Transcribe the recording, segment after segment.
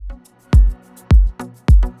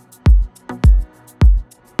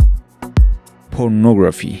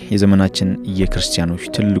ፖርኖግራፊ የዘመናችን የክርስቲያኖች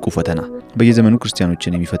ትልቁ ፈተና። በየዘመኑ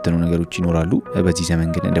ክርስቲያኖችን የሚፈተኑ ነገሮች ይኖራሉ። በዚህ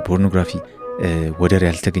ዘመን ግን እንደ ፖርኖግራፊ ወደር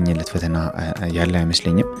ያልተገኘለት ፈተና ያለ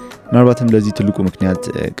አይመስለኝም። ምናልባትም ለዚህ ትልቁ ምክንያት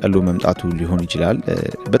ቀሎ መምጣቱ ሊሆን ይችላል።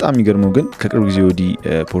 በጣም የሚገርመው ግን ከቅርብ ጊዜ ወዲህ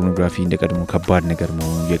ፖርኖግራፊ እንደቀድሞ ከባድ ነገር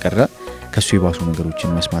መሆኑ እየቀረ ከሱ የባሱ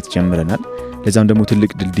ነገሮችን መስማት ጀምረናል። ለዛም ደግሞ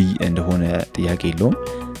ትልቅ ድልድይ እንደሆነ ጥያቄ የለውም።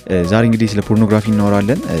 ዛሬ እንግዲህ ስለ ፖርኖግራፊ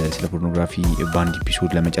እናወራለን። ስለ ፖርኖግራፊ በአንድ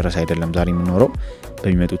ኤፒሶድ ለመጨረስ አይደለም ዛሬ የምናወራው፣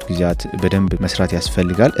 በሚመጡት ጊዜያት በደንብ መስራት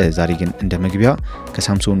ያስፈልጋል። ዛሬ ግን እንደ መግቢያ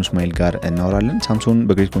ከሳምሶን እስማኤል ጋር እናወራለን። ሳምሶን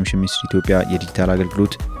በግሬት ኮሚሽን ሚኒስትሪ ኢትዮጵያ የዲጂታል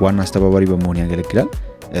አገልግሎት ዋና አስተባባሪ በመሆን ያገለግላል።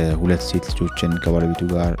 2 ሴት ልጆችን ከባለቤቱ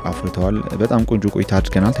ጋር አፍርተዋል። በጣም ቆንጆ ቆይታ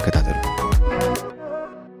አድርገናል። ተከታተሉ።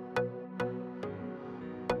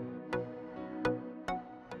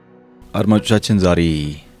 አድማጮቻችን ዛሬ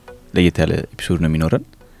ለየት ያለ ኤፒሶድ ነው የሚኖረን።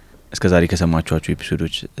 እስከ ዛሬ ከሰማችኋቸው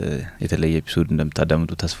ኤፒሶዶች የተለየ ኤፒሶድ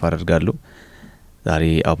እንደምታዳምጡ ተስፋ አደርጋለሁ። ዛሬ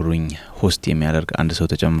አብሮኝ ሆስት የሚያደርግ አንድ ሰው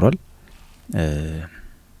ተጨምሯል።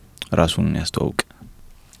 ራሱን ያስተዋውቅ።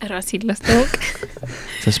 ራሴን ላስተዋውቅ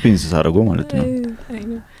ሰስፔንስ ሳረጎ ማለት ነው።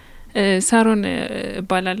 ሳሮን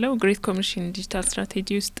እባላለሁ። ግሬት ኮሚሽን ዲጂታል ስትራቴጂ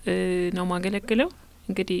ውስጥ ነው ማገለግለው።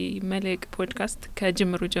 እንግዲህ መልሕቅ ፖድካስት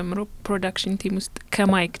ከጅምሩ ጀምሮ ፕሮዳክሽን ቲም ውስጥ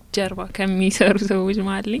ከማይክ ጀርባ ከሚሰሩ ሰዎች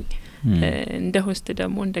መሀል ነኝ። እንደ ሆስት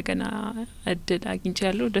ደግሞ እንደገና እድል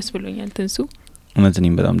አግኝቻለሁ። ደስ ብሎኛል ትንሱ።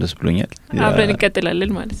 እውነትም በጣም ደስ ብሎኛል። አብረን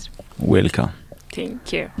እንቀጥላለን ማለት ነው። ዌልካም። ቴንክ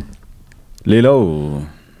ዩ። ሌላው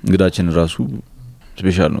እንግዳችን ራሱ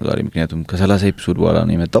ስፔሻል ነው ዛሬ፣ ምክንያቱም ከ30 ኤፒሶድ በኋላ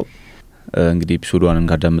ነው የመጣው። እንግዲህ ኤፒሶዱን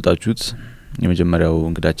ካዳመጣችሁት የመጀመሪያው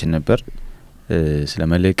እንግዳችን ነበር። ስለ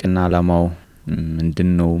መልሕቅና አላማው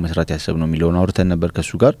ምንድነው መስራት ያሰብነው የሚለውን አውርተን ነበር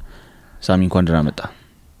ከሱ ጋር። ሳሚ እንኳን ደህና መጣ።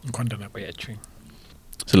 እንኳን ደህና ቆያችሁ።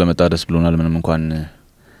 ስለመጣ ደስ ብሎናል። ምንም እንኳን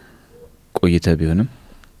ቆይተ ቢሆንም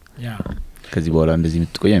ያ ከዚህ በኋላ እንደዚህ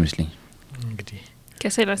የምትቆይ አይመስልኝ። እንግዲህ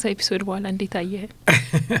ከ30 ኤፒሶድ በኋላ እንዴት አየህ?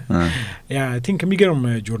 ያ አይ ቲንክ የሚገርም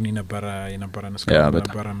ጆርኒ የነበረን እስካሁን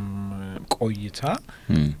ነበረም ቆይታ።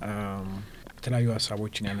 የተለያዩ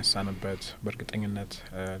ሀሳቦችን ያነሳንበት በእርግጠኝነት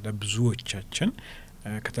ለብዙዎቻችን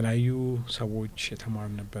ከተለያዩ ሰዎች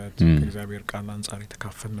የተማርንበት ከእግዚአብሔር ቃል አንጻር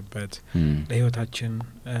የተካፈልንበት ለህይወታችን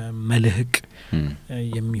መልሕቅ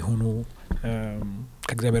የሚሆኑ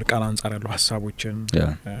ከእግዚአብሔር ቃል አንጻር ያሉ ሀሳቦችን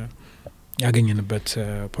ያገኘንበት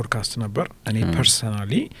ፖድካስት ነበር። እኔ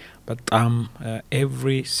ፐርሰናሊ በጣም ኤቭሪ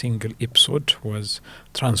ሲንግል ኤፒሶድ ዋዝ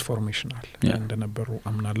ትራንስፎርሜሽናል እንደነበሩ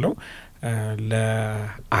አምናለሁ።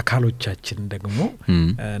 ለአካሎቻችን ደግሞ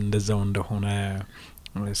እንደዛው እንደሆነ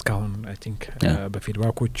እስካሁን አይ ቲንክ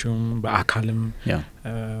በፊድባኮቹም በአካልም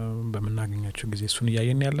በመናገኛቸው ጊዜ እሱን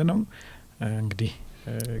እያየን ያለ ነው። እንግዲህ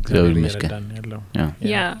እግዚአብሔር ይመስገን ያለው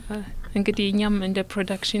ያ እንግዲህ እኛም እንደ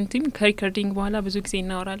ፕሮዳክሽን ቲም ከሪከርዲንግ በኋላ ብዙ ጊዜ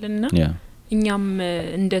እናወራለንና እኛም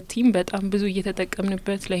እንደ ቲም በጣም ብዙ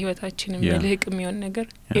እየተጠቀምንበት ለህይወታችን መልሕቅ የሚሆን ነገር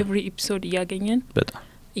ኤቭሪ ኤፒሶድ እያገኘን በጣም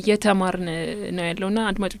እየተማርን ነው ያለውና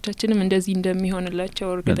አድማጮቻችንም እንደዚህ እንደሚሆንላቸው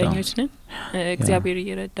እርግጠኞች ነን። እግዚአብሔር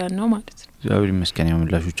ይረዳን ነው ማለት ነው። እግዚአብሔር ይመስገን።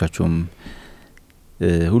 ያምላሾቻቸውም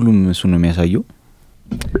ሁሉም እሱ ነው የሚያሳየው።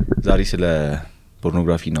 ዛሬ ስለ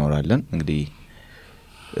ፖርኖግራፊ እናወራለን። እንግዲህ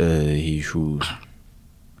ይሄ ኢሹ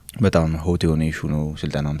በጣም ሆት የሆነ ኢሹ ነው።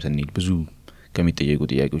 ስልጠናም ስንሄድ ብዙ ከሚጠየቁ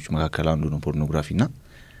ጥያቄዎች መካከል አንዱ ነው ፖርኖግራፊና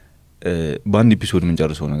በአንድ ኤፒሶድ ምን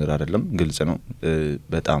ጨርሰው ነገር አይደለም፣ ግልጽ ነው።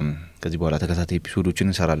 በጣም ከዚህ በኋላ ተከታታይ ኤፒሶዶችን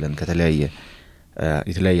እንሰራለን ከተለያየ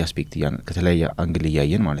አስፔክት ከተለያየ አንግል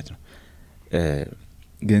እያየን ማለት ነው።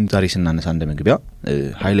 ግን ዛሬ ስናነሳ እንደ መግቢያ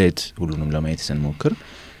ሃይላይት ሁሉንም ለማየት ስንሞክር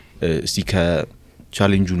እስቲ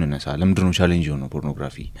ከቻሌንጁን እንነሳ። ለምንድነው ቻሌንጅ የሆነው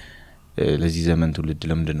ፖርኖግራፊ? ለዚህ ዘመን ትውልድ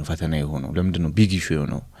ለምንድነው ፈተና የሆነው? ለምንድነው ቢግ ኢሹ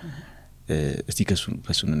የሆነው? እስቲ ከሱ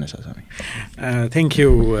እንነሳ። ሳሚ ቴንክ ዩ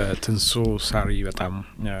ትንሱ። ሳሪ በጣም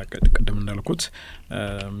ቀደም እንዳልኩት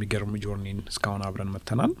የሚገርም ጆርኒን እስካሁን አብረን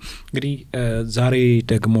መተናል። እንግዲህ ዛሬ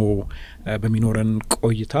ደግሞ በሚኖረን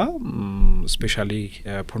ቆይታ ስፔሻሊ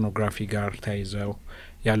ፖርኖግራፊ ጋር ተያይዘው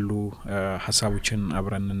ያሉ ሀሳቦችን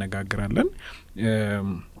አብረን እንነጋገራለን።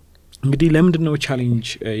 እንግዲህ ለምንድነው ቻሌንጅ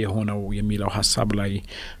የሆነው የሚለው ሀሳብ ላይ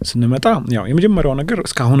ስንመጣ ያው የመጀመሪያው ነገር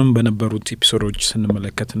እስካሁንም በነበሩት ኤፒሶዶች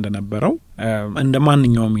ስንመለከት እንደነበረው እንደ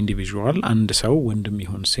ማንኛውም ኢንዲቪጁዋል አንድ ሰው ወንድም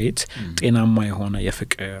ይሁን ሴት ጤናማ የሆነ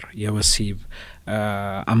የፍቅር የወሲብ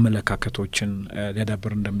አመለካከቶችን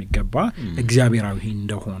ሊያዳብር እንደሚገባ እግዚአብሔራዊ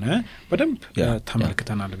እንደሆነ በደንብ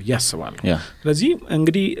ተመልክተናል ብዬ አስባለሁ። ስለዚህ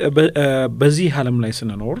እንግዲህ በዚህ ዓለም ላይ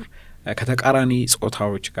ስንኖር ከተቃራኒ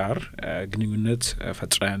ጾታዎች ጋር ግንኙነት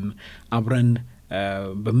ፈጥረን አብረን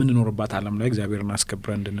በምንኖርባት ዓለም ላይ እግዚአብሔርን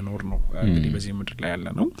አስከብረን እንድንኖር ነው እንግዲህ በዚህ ምድር ላይ ያለ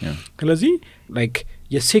ነው። ስለዚህ ላይክ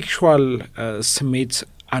የሴክሹዋል ስሜት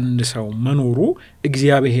አንድ ሰው መኖሩ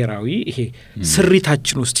እግዚአብሔራዊ ይሄ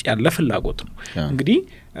ስሪታችን ውስጥ ያለ ፍላጎት ነው። እንግዲህ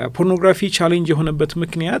ፖርኖግራፊ ቻሌንጅ የሆነበት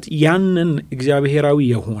ምክንያት ያንን እግዚአብሔራዊ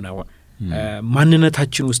የሆነው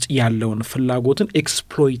ማንነታችን ውስጥ ያለውን ፍላጎትን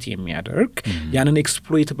ኤክስፕሎይት የሚያደርግ ያንን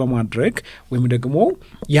ኤክስፕሎይት በማድረግ ወይም ደግሞ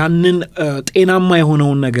ያንን ጤናማ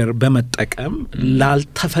የሆነውን ነገር በመጠቀም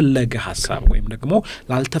ላልተፈለገ ሐሳብ ወይም ደግሞ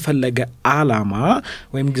ላልተፈለገ ዓላማ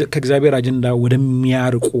ወይም ከእግዚአብሔር አጀንዳ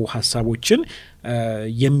ወደሚያርቁ ሐሳቦችን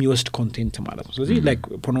የሚወስድ ኮንቴንት ማለት ነው። ስለዚህ ላይክ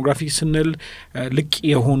ፖርኖግራፊ ስንል ልቅ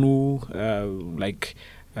የሆኑ ላይክ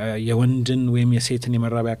የወንድን ወይም የሴትን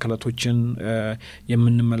የመራቢያ አካላቶችን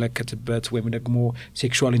የምንመለከትበት ወይም ደግሞ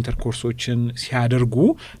ሴክሹዋል ኢንተርኮርሶችን ሲያደርጉ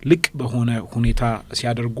ልቅ በሆነ ሁኔታ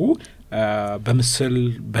ሲያደርጉ በምስል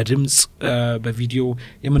በድምጽ በቪዲዮ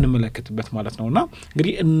የምንመለከትበት ማለት ነውና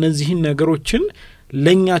እንግዲህ እነዚህን ነገሮችን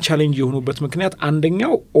ለኛ ቻሌንጅ የሆኑበት ምክንያት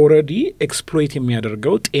አንደኛው ኦሬዲ ኤክስፕሎይት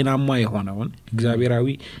የሚያደርገው ጤናማ የሆነውን እግዚአብሔራዊ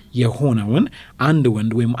የሆነውን አንድ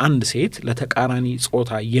ወንድ ወይም አንድ ሴት ለተቃራኒ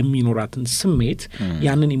ጾታ የሚኖራትን ስሜት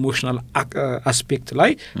ያንን ኢሞሽናል አስፔክት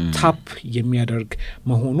ላይ ታፕ የሚያደርግ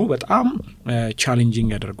መሆኑ በጣም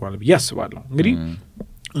ቻሌንጂንግ ያደርገዋል ብዬ አስባለሁ። እንግዲህ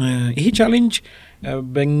ይሄ ቻሌንጅ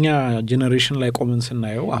በእኛ ጄኔሬሽን ላይ ቆመን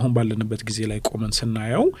ስናየው አሁን ባለንበት ጊዜ ላይ ቆመን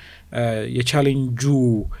ስናየው የቻሌንጁ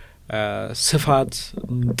ስፋት፣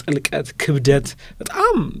 ጥልቀት፣ ክብደት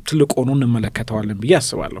በጣም ትልቅ ሆኖ እንመለከተዋለን ብዬ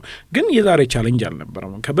አስባለሁ። ግን የዛሬ ቻሌንጅ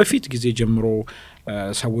አልነበረም። ከበፊት ጊዜ ጀምሮ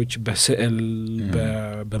ሰዎች በስዕል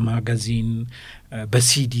በማጋዚን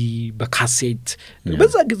በሲዲ በካሴት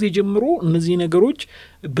በዛ ጊዜ ጀምሮ እነዚህ ነገሮች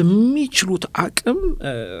በሚችሉት አቅም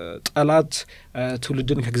ጠላት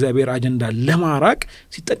ትውልድን ከእግዚአብሔር አጀንዳ ለማራቅ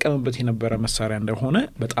ሲጠቀምበት የነበረ መሳሪያ እንደሆነ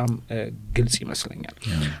በጣም ግልጽ ይመስለኛል።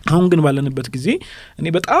 አሁን ግን ባለንበት ጊዜ እኔ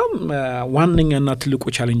በጣም ዋነኛና ትልቁ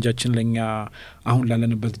ቻሌንጃችን ለኛ አሁን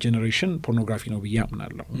ላለንበት ጄኔሬሽን ፖርኖግራፊ ነው ብዬ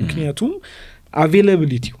አምናለሁ። ምክንያቱም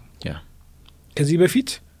አቬይላቢሊቲው ከዚህ በፊት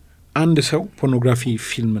አንድ ሰው ፖርኖግራፊ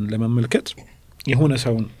ፊልምን ለመመልከት የሆነ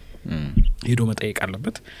ሰውን ሄዶ መጠየቅ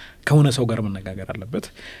አለበት፣ ከሆነ ሰው ጋር መነጋገር አለበት።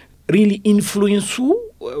 ሪሊ ኢንፍሉዌንሱ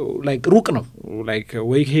ላይክ ሩቅ ነው። ላይክ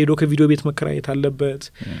ወይ ሄዶ ከቪዲዮ ቤት መከራየት አለበት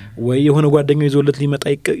ወይ የሆነ ጓደኛው ይዞለት ሊመጣ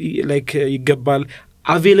ላይክ ይገባል።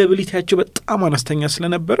 አቬይላቢሊቲያቸው በጣም አነስተኛ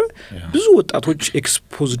ስለነበረ ብዙ ወጣቶች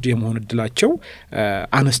ኤክስፖዝድ የመሆን እድላቸው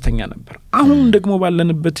አነስተኛ ነበር። አሁን ደግሞ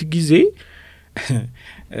ባለንበት ጊዜ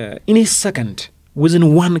ኢን ኤ ሰከንድ ዊዝን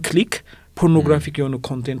ዋን ክሊክ ፖርኖግራፊክ የሆኑ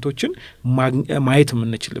ኮንቴንቶችን ማየት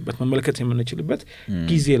የምንችልበት መመልከት የምንችልበት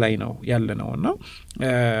ጊዜ ላይ ነው ያለ ነውና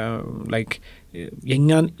ላይክ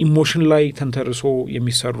የኛን ኢሞሽን ላይ ተንተርሶ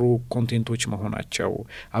የሚሰሩ ኮንቴንቶች መሆናቸው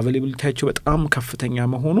አቬይላቢሊቲያቸው በጣም ከፍተኛ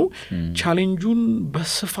መሆኑ ቻሌንጁን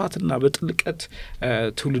በስፋትና በጥልቀት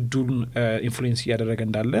ትውልዱን ኢንፍሉዌንስ እያደረገ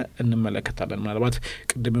እንዳለ እንመለከታለን። ምናልባት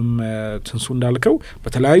ቅድምም ትንሱ እንዳልከው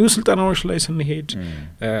በተለያዩ ስልጠናዎች ላይ ስንሄድ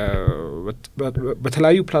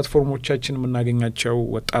በተለያዩ ፕላትፎርሞቻችን የምናገኛቸው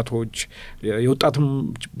ወጣቶች የወጣትም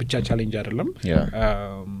ብቻ ቻሌንጅ አይደለም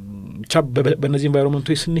ብቻ በእነዚህ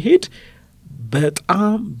ኤንቫይሮንመንቶች ስንሄድ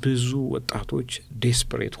በጣም ብዙ ወጣቶች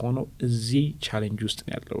ዴስፐሬት ሆነው እዚህ ቻሌንጅ ውስጥ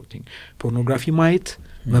ነው ያለው። ፖርኖግራፊ ማየት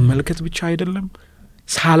መመልከት ብቻ አይደለም፣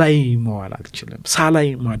 ሳላይ መዋል አልችልም፣ ሳላይ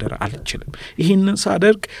ማደር አልችልም፣ ይህንን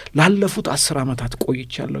ሳደርግ ላለፉት 10 ዓመታት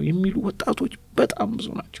ቆይቻለሁ የሚሉ ወጣቶች በጣም ብዙ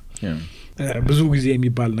ናቸው። ብዙ ጊዜ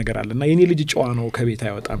የሚባል ነገር አለና የኔ ልጅ ጨዋ ነው ከቤት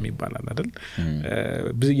አይወጣም ይባላል አይደል?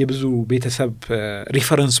 የብዙ ቤተሰብ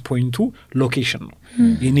ሪፈረንስ ፖይንቱ ሎኬሽን ነው።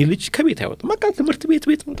 የኔ ልጅ ከቤት አይወጣም፣ በቃ ትምህርት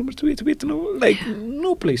ቤት ነው ላይክ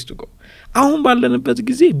ኖ ፕሌስ ቱ ጎ። አሁን ባለንበት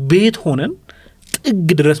ጊዜ ቤት ሆነን ጥግ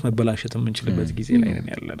ድረስ መበላሸት የምንችልበት ጊዜ ላይ ነን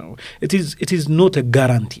ያለ ነው። it is not a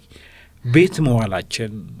guarantee ቤት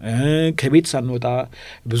መዋላችን ከቤት ሳንወጣ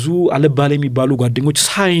ብዙ አለባለ የሚባሉ ጓደኞች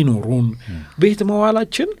ሳይኖሩን ቤት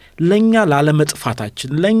መዋላችን ለኛ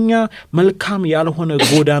ላለመጥፋታችን ለኛ መልካም ያልሆነ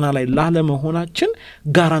ጎዳና ላይ ላለመሆናችን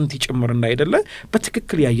ጋራንቲ ጭምር እንዳይደለ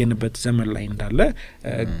በትክክል ያየንበት ዘመን ላይ እንዳለ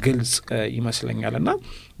ግልጽ ይመስለኛልና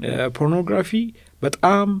ፖርኖግራፊ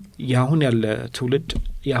በጣም ያሁን ያለ ትውልድ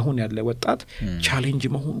ያሁን ያለ ወጣት ቻሌንጅ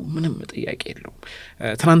መሆኑ ምንም ጥያቄ የለውም።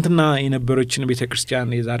 ትናንትና የነበረችን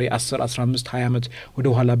ቤተክርስቲያን የዛሬ 10 15 20 ዓመት ወደ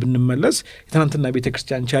ኋላ ብንመለስ የትናንትና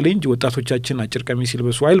ቤተክርስቲያን ቻሌንጅ ወጣቶቻችን አጭር ቀሚስ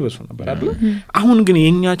ይልበሱ አይልበሱ ነበር አይደል? አሁን ግን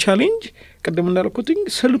የኛ ቻሌንጅ ቅድም እንዳልኩት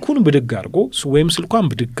ስልኩን ብድግ አድርጎ ወይም ስልኳን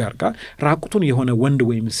ብድግ አድርጋ ራቁቱን የሆነ ወንድ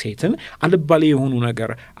ወይም ሴትን አልባሌ የሆኑ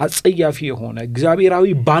ነገር አጸያፊ የሆነ እግዚአብሔራዊ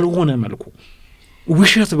ባልሆነ መልኩ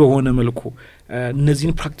ውሸት በሆነ መልኩ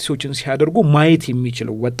እነዚህን ፕራክቲሶችን ሲያደርጉ ማየት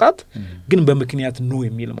የሚችለው ወጣት ግን በምክንያት ነው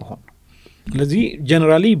የሚል መሆን ነው። ስለዚህ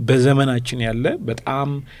ጀነራሊ በዘመናችን ያለ በጣም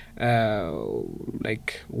ላይክ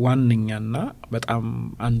ዋነኛና በጣም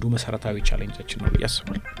አንዱ መሰረታዊ ቻሌንጃችን ነው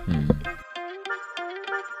ያስባል።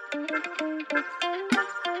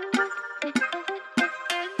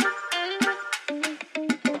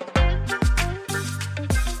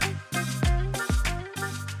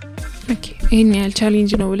 ይሄን ያህል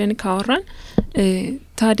ቻሌንጅ ነው ብለን ካወራን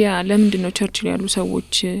ታዲያ ለምንድን ነው ቸርች ላይ ያሉ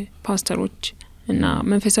ሰዎች ፓስተሮች እና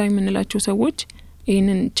መንፈሳዊ የምንላቸው ሰዎች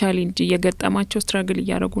ይሄንን ቻሌንጅ እየገጠማቸው ስትራግል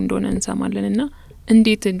እያደረጉ እንደሆነ እንሰማለንና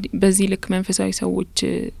እንዴት በዚህ ልክ መንፈሳዊ ሰዎች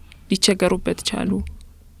ሊቸገሩበት ቻሉ?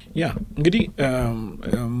 ያ እንግዲህ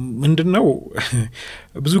ምንድነው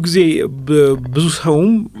ብዙ ጊዜ ብዙ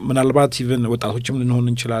ሰውም ምናልባት ኢቭን ወጣቶችም ልንሆን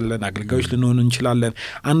እንችላለን፣ አገልጋዮች ልንሆን እንችላለን።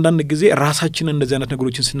 አንዳንድ ጊዜ ራሳችንን እንደዚህ አይነት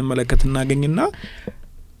ነገሮችን ስንመለከት እናገኝና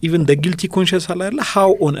ኢቭን the guilty conscious አላለ how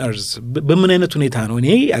on earth በምን አይነት ሁኔታ ነው እኔ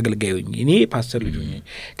አገልጋይ ሆኜ እኔ ፓስተር ልጅ ሆኜ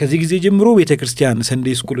ከዚህ ጊዜ ጀምሮ ቤተክርስቲያን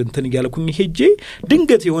ሰንዴይ ስኩል እንትን እያልኩኝ ሄጄ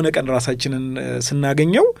ድንገት የሆነ ቀን ራሳችንን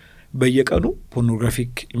ስናገኘው በየቀኑ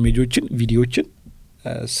ፖርኖግራፊክ ኢሜጆችን ቪዲዮችን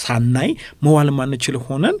ሳናይ መዋል ማንችል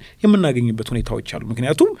ሆነን የምናገኝበት ሁኔታዎች አሉ።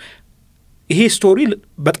 ምክንያቱም ይሄ ስቶሪ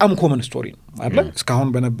በጣም ኮመን ስቶሪ ነው አይደል? እስካሁን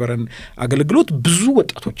በነበረን አገልግሎት ብዙ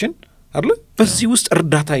ወጣቶችን አይደል በዚህ ውስጥ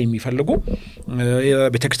እርዳታ የሚፈልጉ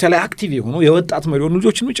ቤተክርስቲያን ላይ አክቲቭ የሆኑ የወጣት መሪውን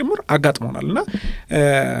ልጆችን ጭምር አጋጥመውናልና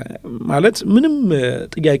ማለት ምንም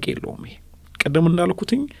ጥያቄ የለውም። ይሄ ቀደም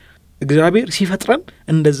እንዳልኩትኝ እግዚአብሔር ሲፈጥረን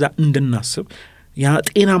እንደዛ እንድናስብ ያ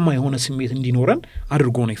ጤናማ የሆነ ስሜት እንዲኖረን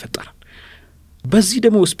አድርጎ ነው የፈጠረን። በዚህ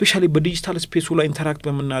ደግሞ ስፔሻሊ በዲጂታል ስፔሱ ላይ ኢንተራክት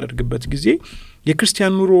በምናደርግበት ጊዜ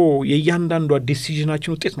የክርስቲያን ኑሮ የእያንዳንዷ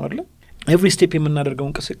ዲሲዥናችን ውጤት ነው አይደል? ኤቭሪ ስቴፕ የምናደርገው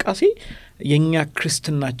እንቅስቃሴ የኛ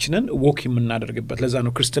ክርስትናችንን ዎክ የምናደርግበት። ለዛ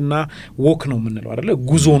ነው ክርስትና ዎክ ነው የምንለው አይደል?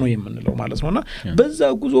 ጉዞ ነው የምንለው ማለት ነውና በዛ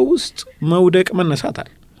ጉዞ ውስጥ መውደቅ መነሳት አለ፣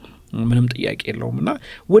 ምንም ጥያቄ የለውምና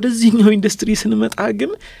ወደዚህኛው ኢንዱስትሪ ስንመጣ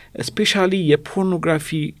ግን ስፔሻሊ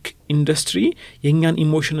የፖርኖግራፊክ ኢንዱስትሪ የኛን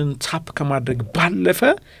ኢሞሽንን ታፕ ከማድረግ ባለፈ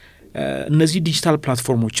እነዚህ ዲጂታል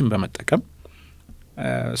ፕላትፎርሞችን በመጠቀም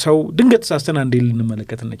ሰው ድንገት ሳስተና እንዴ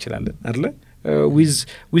ልንመለከት እንችላለን አይደል?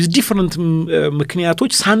 ዊዝ ዲፈረንት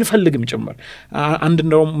ምክንያቶች ሳንፈልግም ጭምር። አንድ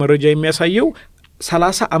እንደውም መረጃ የሚያሳየው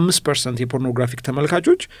 35% የፖርኖግራፊክ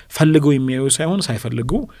ተመልካቾች ፈልገው የሚያዩ ሳይሆን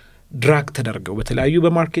ሳይፈልጉ ድራግ ተደርገው በተለያዩ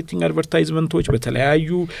በማርኬቲንግ አድቨርታይዝመንቶች፣ በተለያዩ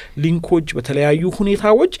ሊንኮች፣ በተለያዩ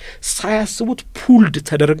ሁኔታዎች ሳያስቡት ፑልድ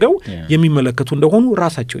ተደርገው የሚመለከቱ እንደሆኑ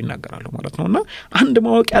ራሳቸው ይናገራሉ ማለት ነውና አንድ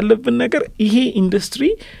ማወቅ ያለብን ነገር ይሄ ኢንዱስትሪ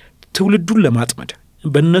ትውልዱን ለማጥመድ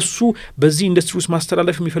በእነሱ በዚህ ኢንዱስትሪ ውስጥ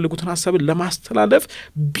ማስተላለፍ የሚፈልጉትን ሀሳብን ለማስተላለፍ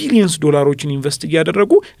ቢሊየንስ ዶላሮችን ኢንቨስት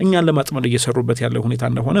እያደረጉ እኛን ለማጥመድ እየሰሩበት ያለው ሁኔታ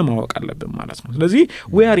እንደሆነ ማወቅ አለብን ማለት ነው። ስለዚህ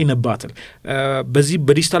we are in a battle። በዚህ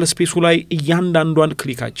በዲጂታል ስፔሱ ላይ እያንዳንዷን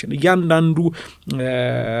ክሊካችን እያንዳንዱ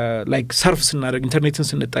ላይክ ሰርፍ ስናደርግ ኢንተርኔትን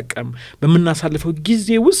ስንጠቀም በምናሳልፈው ጊዜ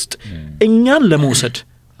ውስጥ እኛን ለመውሰድ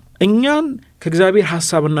እኛን ከእግዚአብሔር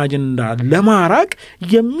ሐሳብና አጀንዳ ለማራቅ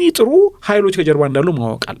የሚጥሩ ኃይሎች ከጀርባ እንዳሉ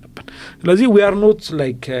ማወቅ አለብን። ስለዚህ we are not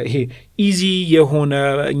like ይሄ ኢዚ የሆነ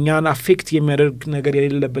እኛን አፌክት የሚያደርግ ነገር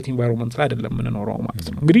የሌለበት ኢንቫይሮንመንት ላይ አይደለም የምንኖረው ማለት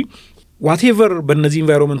ነው። እንግዲህ ዋቴቨር በእነዚህ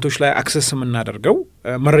ኢንቫይሮንመንቶች ላይ አክሰስ የምናደርገው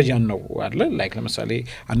መረጃን ነው አለ ላይክ ለምሳሌ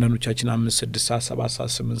አንዳንዶቻችን 5 6 ሰዓት 7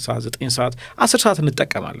 ሰዓት 8 ሰዓት 9 ሰዓት 10 ሰዓት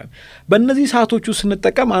እንጠቀማለን። በእነዚህ ሰዓቶቹ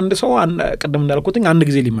ስንጠቀም አንድ ሰው ቀደም እንዳልኩትኝ አንድ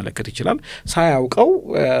ጊዜ ሊመለከት ይችላል፣ ሳያውቀው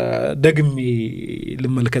ደግሜ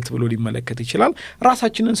ልመለከት ብሎ ሊመለከት ይችላል።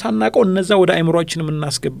 ራሳችንን ሳናውቀው እነዛ ወደ አእምሮአችን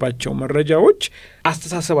የምናስገባቸው መረጃዎች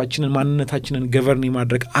አስተሳሰባችንን ማንነታችንን ገቨርን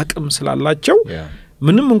የማድረግ አቅም ስላላቸው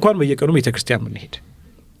ምንም እንኳን በየቀኑ ቤተክርስቲያን ብንሄድ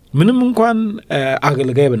ምንም እንኳን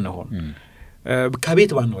አገልጋይ ብንሆን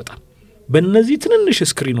ከቤት ባንወጣ በእነዚህ ትንንሽ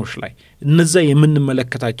ስክሪኖች ላይ እነዛ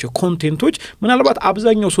የምንመለከታቸው ኮንቴንቶች ምናልባት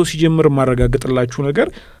አብዛኛው ሰው ሲጀምር ማረጋገጥላችሁ ነገር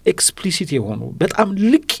ኤክስፕሊሲት የሆኑ በጣም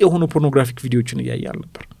ልቅ የሆኑ ፖርኖግራፊክ ቪዲዮዎችን እያያል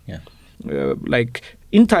ነበር። ላይክ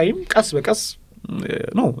ኢን ታይም ቀስ በቀስ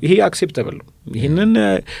ነው ይሄ አክሴፕተብል ነው። ይሄንን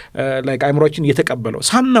ላይክ አእምሮአችን እየተቀበለው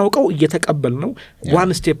ሳናውቀው እየተቀበል ነው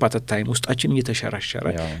ዋን ስቴፕ አት ታይም ውስጣችን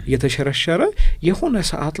እየተሸረሸረ የሆነ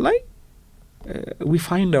ሰዓት ላይ we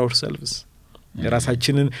find ourselves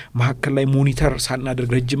ራሳችንን መሀከል ላይ ሞኒተር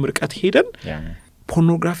ሳናደርግ ረጅም ርቀት ሄደን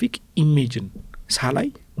ፖርኖግራፊክ ኢሜጅን ሳላይ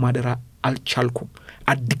ማደራ አልቻልኩም፣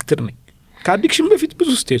 አዲክትድ ነኝ። ከአዲክሽን በፊት ብዙ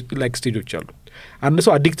ስቴጆች አሉ። አንድ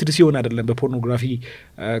ሰው አዲክትድ ሲሆን አይደለም በፖርኖግራፊ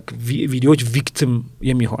ቪዲዮዎች ቪክቲም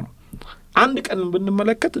የሚሆነው። አንድ ቀን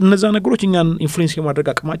ብንመለከት እነዛ ነገሮች እኛን ኢንፍሉዌንስ የማድረግ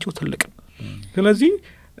አቅማቸው ትልቅ ነው። ስለዚህ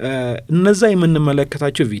እነዛ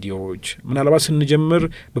የምንመለከታቸው ቪዲዮዎች ምናልባት ስንጀምር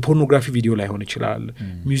በፖርኖግራፊ ቪዲዮ ላይ ሆን ይችላል፣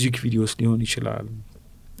 ሚውዚክ ቪዲዮስ ሊሆን ይችላል፣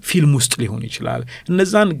 ፊልም ውስጥ ሊሆን ይችላል።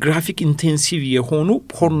 እነዛን ግራፊክ ኢንቴንሲቭ የሆኑ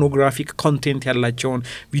ፖርኖግራፊክ ኮንቴንት ያላቸውን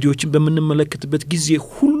ቪዲዮዎችን በምንመለከትበት ጊዜ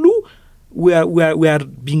ሁሉ we are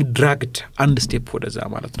being dragged አንድ ስቴፕ ወደዛ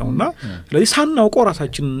ማለት ነውና ስለዚህ ሳናውቀው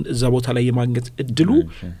ራሳችን እዛ ቦታ ላይ የማግኘት እድሉ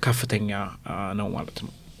ከፍተኛ ነው ማለት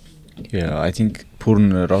ነው። I think ፖርን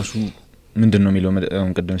ራሱ ምንድነው የሚለው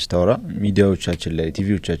ቅድም ስታወራ ሚዲያዎቻችን ላይ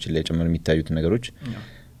ቲቪዎቻችን ላይ ጨምሮ የሚታዩት ነገሮች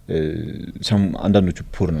አንዳንዶቹ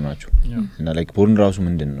ፖርን ናቸው እና ላይክ ፖርን ራሱ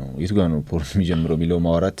ምንድነው የቱ ጋር ነው ፖርን የሚጀምረው የሚለው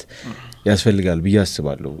ማውራት ያስፈልጋል ብዬ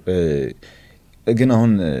አስባለሁ። ግን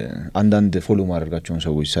አሁን አንዳንድ ፎሎ ማድረጋቸውን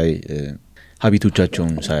ሰዎች ሳይ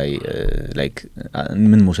ሀቢቶቻቸውን ሳይ ላይክ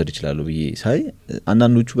ምን መውሰድ ይችላሉ ብዬ ሳይ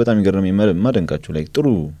አንዳንዶቹ በጣም ይገርመኝ ማደንቃቸው ላይክ ጥሩ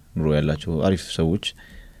ኑሮ ያላቸው አሪፍ ሰዎች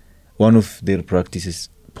one of their practices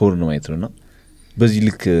ፖርን ማየት ነውና በዚህ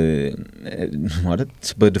ልክ ማለት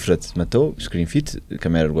በድፍረት መተው ስክሪን ፊት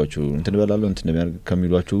ከሚያደርጓቸው እንትን በላለው እንትን የሚያደርግ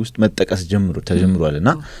ከሚሏቸው ውስጥ መጠቀስ ተጀምሯልና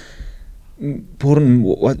ፖርን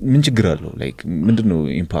ምን ችግር አለው? ላይክ ምንድነው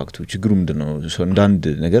ኢምፓክቱ? ችግሩ ምንድነው? እንዳንድ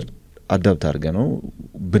ነገር አዳፕት አድርገ ነው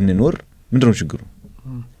ብንኖር ምንድነው ችግሩ?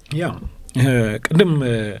 ያ ቅድም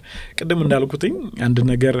እንዳልኩትኝ አንድ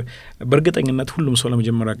ነገር በእርግጠኝነት ሁሉም ሰው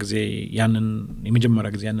ለመጀመሪያ ጊዜ ያንን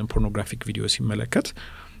ፖርኖግራፊክ ቪዲዮ ሲመለከት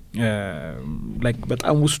ላይክ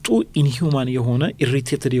በጣም ውስጡ ኢንሂዩማን የሆነ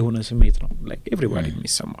ኢሪቴትድ የሆነ ስሜት ነው ላይክ ኤቭሪባዲ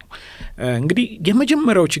የሚሰማው። እንግዲህ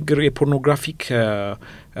የመጀመሪያው ችግር የፖርኖግራፊክ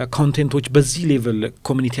ኮንቴንቶች በዚህ ሌቭል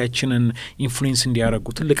ኮሚኒቲያችንን ኢንፍሉዌንስ እንዲያደርጉ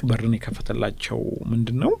ትልቅ በርን የከፈተላቸው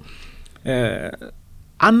ምንድነው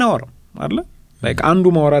አናወራም አለ ላይክ አንዱ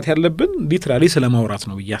ማውራት ያለብን ሊትራሊ ስለ ማውራት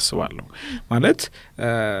ነው ብዬ አስባለሁ። ማለት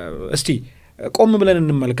እስቲ ቆም ብለን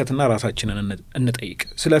እንመለከትና ራሳችንን እንጠይቅ።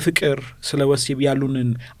 ስለ ፍቅር ስለ ወሲብ ያሉንን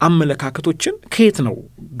አመለካከቶችን ከየት ነው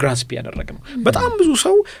ግራስፕ ያደረግነው? በጣም ብዙ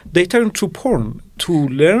ሰው they turn to porn to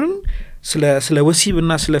learn ስለ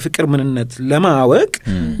ወሲብና ስለ ፍቅር ምንነት ለማወቅ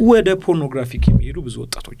ወደ ፖርኖግራፊክ የሚሄዱ ብዙ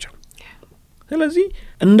ወጣቶች አሉ። ስለዚህ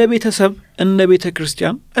እንደ ቤተሰብ እንደ ቤተ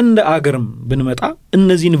ክርስቲያን እንደ አገርም ብንመጣ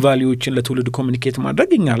እነዚህን ቫልዩዎችን ለትውልድ ኮሚኒኬት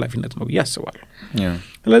ማድረግ የኛ ኃላፊነት ነው ብዬ አስባለሁ።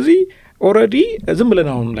 ስለዚህ ኦሬዲ ዝም ብለን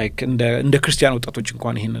አሁን ላይክ እንደ ክርስቲያን ወጣቶች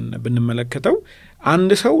እንኳን ይሄንን ብንመለከተው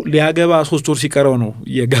አንድ ሰው ሊያገባ 3 ወር ሲቀረው ነው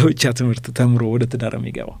የጋብቻ ትምህርት ተምሮ ወደ ትዳር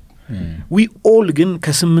የሚገባው። we all ግን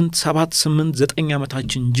ከ8 7 8 9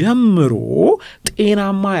 ዓመታችን ጀምሮ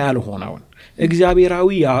ጤናማ ያልሆነውን እግዚአብሔራዊ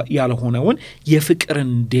ያልሆነውን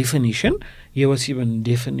የፍቅርን ዴፊኒሽን የወሲብን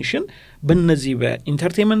ዴፊኒሽን በእነዚህ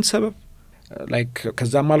በኢንተርቴይንመንት ሰበብ ላይክ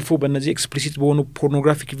ከዛም አልፎ በእነዚህ ኤክስፕሊሲት በሆኑ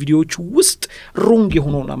ፖርኖግራፊክ ቪዲዮዎች ውስጥ ሮንግ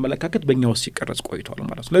የሆነውን አመለካከት በእኛ ውስጥ ሲቀረጽ ቆይቷል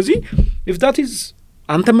ማለት ነው። ስለዚህ if that is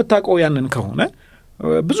አንተ የምታውቀው ያንን ከሆነ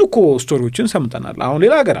ብዙ እኮ ስቶሪዎችን ሰምተናል። አሁን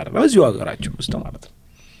ሌላ ሀገር አይደለም እዚሁ ሀገራችን ውስጥ ማለት ነው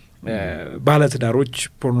ባለትዳሮች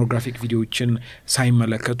ፖርኖግራፊክ ቪዲዮዎችን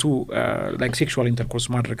ሳይመለከቱ ላይክ ሴክሹዋል ኢንተርኮርስ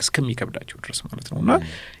ማድረግ እስከሚከብዳቸው ድረስ ማለት ነውና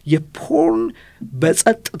የፖርን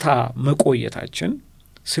በጸጥታ መቆየታችን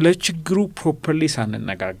ስለ ችግሩ ፕሮፐርሊ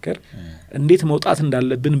ሳንነጋገር እንዴት መውጣት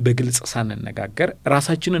እንዳለብን በግልጽ ሳንነጋገር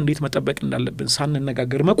ራሳችንን እንዴት መጠበቅ እንዳለብን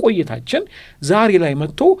ሳንነጋገር መቆየታችን ዛሬ ላይ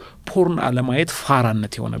መጥቶ ፖርን አለማየት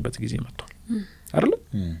ፋራነት የሆነበት ጊዜ መጥቷል አይደል?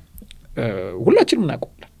 ሁላችንም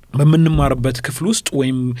እናውቀዋለን። በምንማርበት ክፍል ውስጥ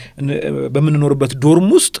ወይም በምንኖርበት ዶርም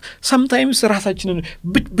ውስጥ sometimes ራሳችንን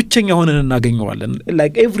ብቸኛ ሆነን እናገኘዋለን።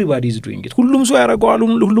 like everybody is doing it ሁሉም ሰው ያደርገዋል፣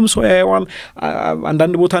 ሁሉም ሰው ያየዋል።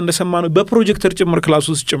 አንዳንድ ቦታ እንደሰማነው በፕሮጀክተር ጭምር ክላስ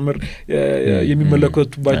ውስጥ ጭምር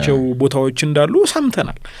የሚመለከቱባቸው ቦታዎች እንዳሉ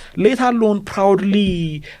ሰምተናል። ሌት አለውን ፕራውድሊ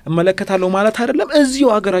እመለከታለሁ ማለት አይደለም። እዚሁ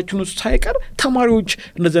ሀገራችን ውስጥ ሳይቀር ተማሪዎች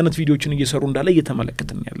እነዚህ አይነት ቪዲዮዎችን እየሰሩ እንዳለ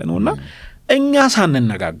እየተመለከትን ያለ ነውና እኛ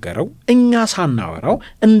ሳንነጋገረው እኛ ሳናወራው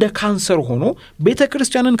እንደ ካንሰር ሆኖ ቤተ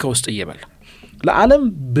ክርስቲያንን ከውስጥ እየበላ ለዓለም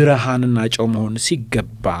ብርሃንና ጨው መሆን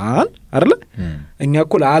ሲገባን አይደል? እኛ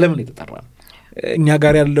እኮ ለዓለም ነው የተጠራን። እኛ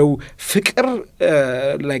ጋር ያለው ፍቅር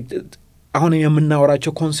ላይክ አሁን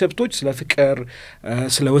የምናወራቸው ኮንሴፕቶች ስለ ፍቅር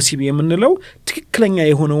ስለ ወሲብ የምንለው ትክክለኛ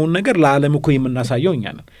የሆነውን ነገር ለዓለም እኮ የምናሳየው እኛ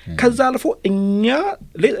ነን። ከዛ አልፎ እኛ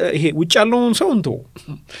ይሄ ውጭ ያለውን ሰው እንተው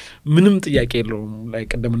ምንም ጥያቄ የለውም። ላይ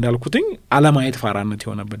ቀደም እንዳልኩትኝ አለማየት ፋራነት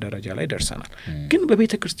የሆነበት ደረጃ ላይ ደርሰናል። ግን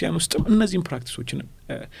በቤተ ክርስቲያን ውስጥም እነዚህን ፕራክቲሶችን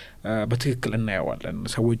በትክክል እናየዋለን።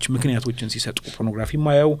 ሰዎች ምክንያቶችን ሲሰጡ ፖርኖግራፊ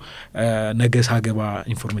ማየው ነገ ሳገባ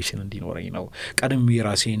ኢንፎርሜሽን እንዲኖረኝ ነው፣ ቀደም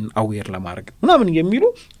የራሴን አዌር ለማድረግ ምናምን የሚሉ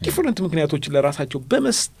ዲፈረንት ምክንያቶችን ለራሳቸው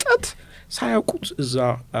በመስጠት ሳያውቁት እዛ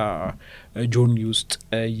ጆርኒ ውስጥ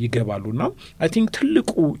ይገባሉና አይ ቲንክ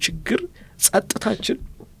ትልቁ ችግር ጸጥታችን፣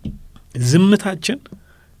 ዝምታችን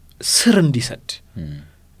ስር እንዲሰድ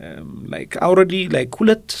ላይክ አልሬዲ ላይክ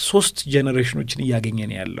 2-3 ጄኔሬሽኖችን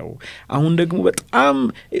እያገኘን ያለው አሁን ደግሞ በጣም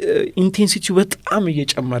ኢንቴንሲቲው በጣም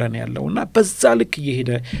እየጨመረ ነው ያለውና በዛ ልክ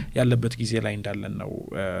እየሄደ ያለበት ጊዜ ላይ እንዳለን ነው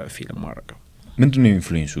ፊልም ማድረገው። ምንድነው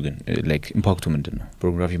ኢንፍሉዌንሱ ግን ላይክ ኢምፓክቱ ምንድነው?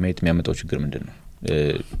 ፖርኖግራፊ ማየት የሚያመጣው ችግር ምንድነው?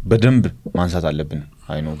 በደንብ ማንሳት አለብን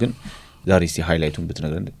አይ ነው፣ ግን ዛሬ እስቲ ሃይላይቱን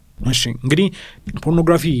ብትነግረን። እሺ እንግዲህ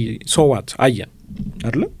ፖርኖግራፊ ሶዋት አየን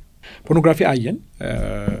አይደል? ፖርኖግራፊ አየን።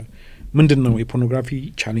 ምንድነው የፖርኖግራፊ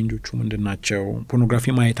ቻሌንጆቹ ምንድናቸው? ፖርኖግራፊ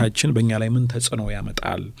ማየታችን በእኛ ላይ ምን ተጽዕኖ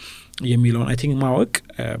ያመጣል? የሚለውን አይ ቲንክ ማወቅ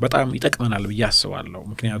በጣም ይጠቅመናል ብዬ አስባለሁ።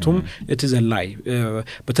 ምክንያቱም it is a lie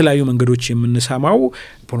በተለያዩ መንገዶች የምንሰማው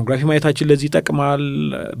ፖርኖግራፊ ማየታችን ለዚህ ይጠቅማል፣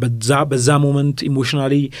 በዛ ሞመንት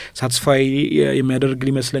ኢሞሽናሊ ሳቲስፋይ የሚያደርግ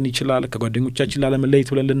ሊመስለን ይችላል፣ ከጓደኞቻችን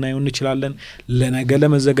ላለመለየት ብለን ልናየው እንችላለን፣ ለነገ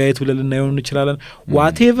ለመዘጋየት ብለን ልናየው እንችላለን።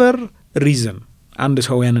 ዋቴቨር ሪዝን አንድ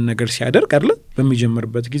ሰው ያንን ነገር ሲያደርግ አይደል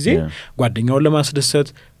በሚጀምርበት ጊዜ ጓደኛውን ለማስደሰት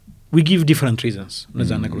we give different reasons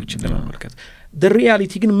እነዛ ነገሮችን ለመመልከት the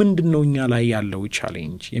reality ግን ምንድነው እኛ ላይ ያለው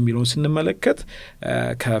ቻሌንጅ የሚለውን ስንመለከት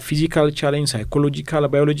ከፊዚካል ቻሌንጅ፣ ሳይኮሎጂካል፣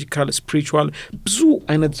 ባዮሎጂካል፣ ስፒሪቹዋል ብዙ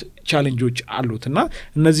አይነት ቻሌንጆች አሉትና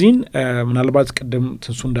እነዚህን ምናልባት ቀደም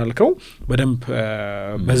ትንሱ እንዳልከው በደንብ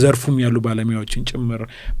በዘርፉም ያሉ ባለሙያዎችን ጭምር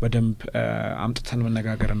በደንብ አምጥተን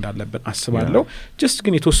መነጋገር እንዳለብን አስባለሁ። ጀስት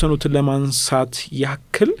ግን የተወሰኑትን ለማንሳት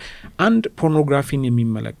ያክል አንድ ፖርኖግራፊን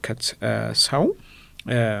የሚመለከት ሰው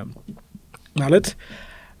ማለት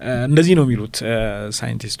እንደዚህ ነው የሚሉት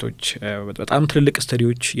ሳይንቲስቶች፣ በጣም ትልልቅ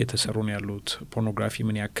ስተዲዎች እየተሰሩ ነው ያሉት። ፖርኖግራፊ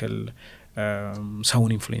ምን ያክል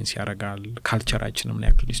ሰውን ኢንፍሉዌንስ ያደርጋል፣ ካልቸራችንን ምን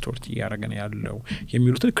ያክል ዲስቶርት እያደረገ ነው ያለው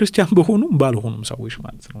የሚሉትን ክርስቲያን በሆኑም ባልሆኑም ሰዎች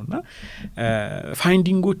ማለት ነው። እና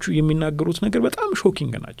ፋይንዲንጎቹ የሚናገሩት ነገር በጣም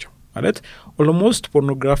ሾኪንግ ናቸው። ማለት ኦልሞስት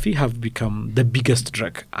ፖርኖግራፊ have become the biggest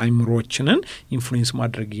drug አይምሮችንን ኢንፍሉዌንስ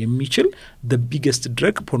ማድረግ የሚችል the biggest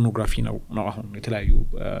drug ፖርኖግራፊ ነው አሁን የተለያዩ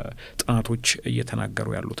ጥናቶች እየተናገሩ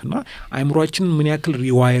ያሉትና አይምሮችንን ምን ያክል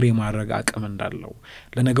ሪዋየር የማድረግ አቅም እንዳለው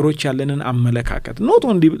ለነገሮች ያለንን አመለካከት ኖት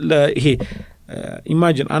ኦንሊ ይሄ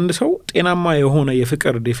ኢማጂን አንድ ሰው ጤናማ የሆነ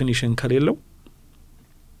የፍቅር ዴፊኒሽን ከሌለው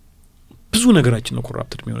ብዙ ነገራችን ነው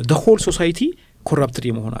ኮራፕትድ የሚሆነው። the whole society ኮራፕትድ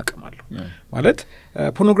የመሆን አቅም አለው። ማለት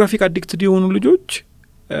ፖርኖግራፊክ አዲክትድ የሆኑ ልጆች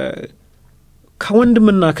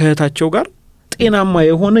ከወንድምና ከእህታቸው ጋር ጤናማ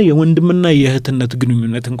የሆነ የወንድምና የእህትነት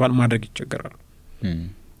ግንኙነት እንኳን ማድረግ ይቸገራሉ።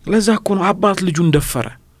 ለዛ እኮ ነው አባት ልጁን ደፈረ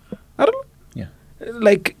አይደል?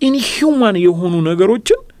 ላይክ ኢንሂውማን የሆኑ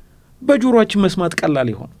ነገሮችን በጆሮአችን መስማት ቀላል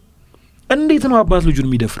ይሆን። እንዴት ነው አባት ልጁን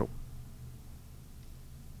የሚደፍረው?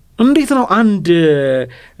 እንዴት ነው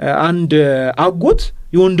አንድ አጎት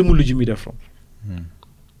የወንድሙ ልጅ የሚደፍረው?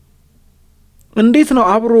 እንዴት ነው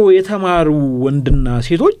አብሮ የተማሩ ወንድና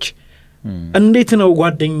ሴቶች እንዴት ነው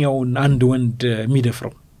ጓደኛውን አንድ ወንድ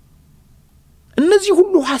የሚደፍረው? እነዚህ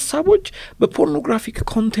ሁሉ ሐሳቦች በፖርኖግራፊክ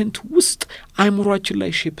ኮንቴንት ውስጥ አይምሮአችን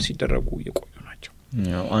ላይ ሼፕ ሲደረጉ የቆዩ ናቸው።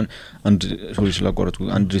 አንድ ሶሪ ስላቋረጥኩ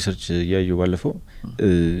አንድ ሪሰርች ያየው ባለፈው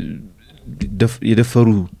የደፈሩ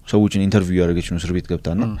ሰዎችን ኢንተርቪው ያደረገች ነው እስር ቤት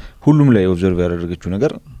ገብታና ሁሉም ላይ ኦብዘርቭ ያደረገችው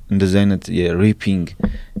ነገር እንደዚህ አይነት የሬፒንግ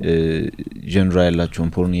ጀነራ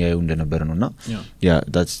ያላቸውን ፖርን ያዩ እንደነበረ ነውና ያ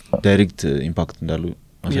ዳትስ ዳይሬክት ኢምፓክት እንዳለው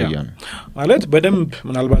ማሳያ ነው ማለት በደንብ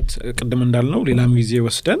ምናልባት ቅድም እንዳልነው ሌላም ጊዜ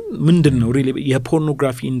ወስደን ምንድነው ሪሊ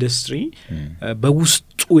የፖርኖግራፊ ኢንዱስትሪ በውስጡ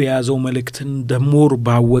የያዘው መልእክትን ደሞር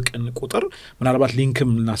ባወቅን ቁጥር ምናልባት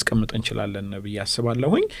ሊንክም እናስቀምጥ እንችላለን ብዬ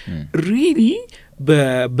አስባለሁኝ። ሪሊ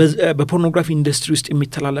በፖርኖግራፊ ኢንዱስትሪ ውስጥ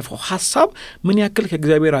የሚተላለፈው ሐሳብ ምን ያክል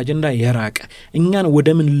ከእግዚአብሔር አጀንዳ የራቀ እኛን ወደ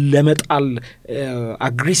ምን ለመጣል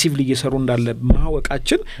አግሬሲቭሊ እየሰሩ እንዳለ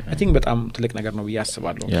ማወቃችን አይ ቲንክ በጣም ትልቅ ነገር ነው ብዬ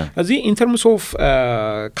አስባለሁ። እዚህ ኢን ተርምስ ኦፍ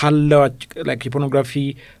ካለው ላይክ የፖርኖግራፊ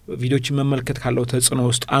ቪዲዮችን መመልከት ካለው ተጽዕኖ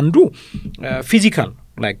ውስጥ አንዱ ፊዚካል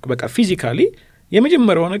ላይክ በቃ ፊዚካሊ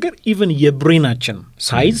የመጀመሪያው ነገር ኢቭን የብሬናችን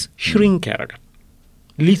ሳይዝ ሽሪንክ ያደርጋል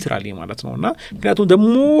ሊትራሊ ማለት ነውና ምክንያቱም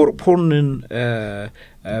ደሞር ፖርንን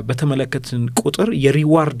በተመለከትን ቁጥር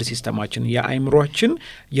የሪዋርድ ሲስተማችን የአይምሮአችን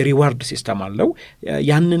የሪዋርድ ሲስተም አለው።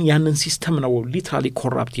 ያንን ሲስተም ነው ሊትራሊ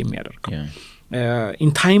ኮራፕት የሚያደርገው።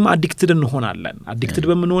 ኢን ታይም አዲክትድ እንሆናለን። አዲክትድ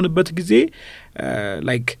በምንሆንበት ጊዜ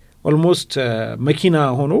ላይክ ኦልሞስት መኪና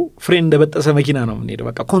ሆኖ ፍሬን እንደበጠሰ መኪና ነው የምንሄደው።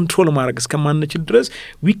 በቃ ኮንትሮል ማድረግ እስከማንችል ድረስ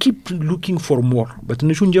we keep looking for more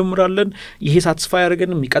በትንሹ እንጀምራለን። ይሄ ሳቲስፋይ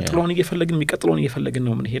ያደርገን የሚቀጥለውን እየፈለግን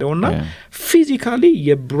ነው የምንሄደውና ፊዚካሊ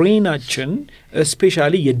የብሬናችን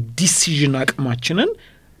ስፔሻሊ የዲሲዥን አቅማችንን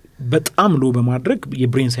በጣም ሎ በማድረግ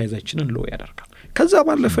የብሬን ሳይዛችንን ሎ ያደርጋል። ከዛ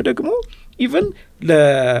ባለፈ ደግሞ ኢቭን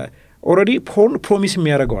ኦልሬዲ ፖርን ፕሮሚስ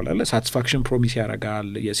የሚያደርገው አለ ሳቲስፋክሽን ፕሮሚስ ያደርጋል።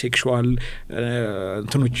 የሴክሹዋል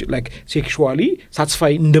እንትኖች ላይክ ሴክሹዋሊ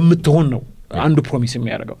ሳቲስፋይ እንደምትሆን ነው አንዱ ፕሮሚስ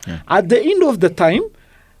የሚያደርገው። at the end of the time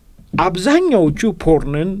አብዛኛዎቹ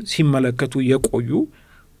ፖርንን ሲመለከቱ የቆዩ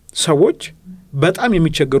ሰዎች በጣም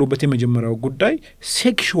የሚቸገሩበት የመጀመሪያው ጉዳይ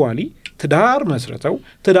ሴክሹዋሊ ትዳር መስርተው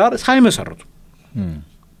ትዳር ሳይመሰርቱ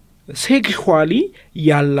ሴክሹዋሊ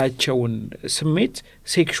ያላቸውን ስሜት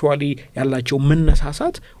ሴክሹዋሊ ያላቸው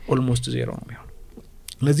መነሳሳት ኦልሞስት ዜሮ ነው የሚሆነው።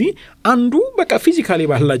 ስለዚህ አንዱ በቃ ፊዚካሊ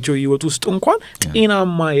ባላቸው ህይወት ውስጥ እንኳን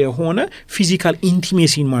ጤናማ የሆነ ፊዚካል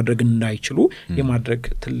ኢንቲሜሲን ማድረግ እንዳይችሉ የማድረግ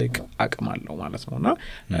ትልቅ አቅም አለው ማለት ነውና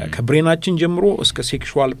ከብሬናችን ጀምሮ እስከ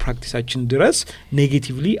ሴክሹዋል ፕራክቲሳችን ድረስ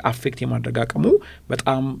ኔጌቲቭሊ አፌክት የማድረግ አቅሙ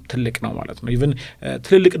በጣም ትልቅ ነው ማለት ነው። ኢቭን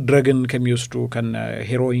ትልልቅ ድረግን ከሚወስዱ ከነ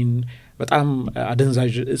ሄሮይን በጣም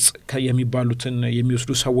አደንዛዥ እጽ የሚባሉትን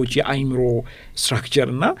የሚወስዱ ሰዎች የአይምሮ ስትራክቸር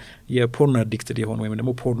እና የፖርን አዲክትድ የሆኑ ወይም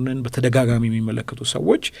ደግሞ ፖርንን በተደጋጋሚ የሚመለከቱ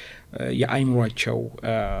ሰዎች የአይምሯቸው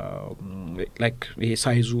ላይክ ይሄ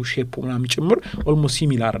ሳይዙ ሼፑ ምናምን ጭምር ኦልሞስት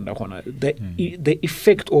ሲሚላር እንደሆነ the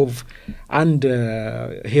effect of አንድ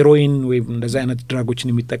ሄሮይን ወይም እንደዛ አይነት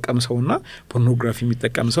ድራጎችን የሚጠቀም ሰውና ፖርኖግራፊ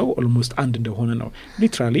የሚጠቀም ሰው ኦልሞስት አንድ እንደሆነ ነው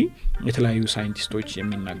ሊትራሊ የተለያዩ ሳይንቲስቶች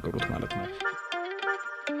የሚናገሩት ማለት ነው።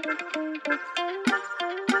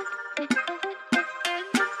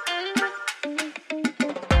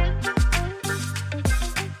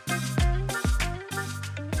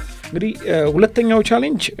 እንግዲህ ሁለተኛው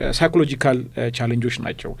ቻሌንጅ ሳይኮሎጂካል ቻሌንጆች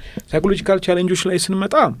ናቸው። ሳይኮሎጂካል ቻሌንጆች ላይ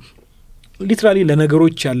ስንመጣ ሊትራሊ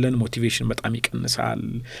ለነገሮች ያለን ሞቲቬሽን በጣም ይቀንሳል።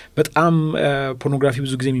 በጣም ፖርኖግራፊ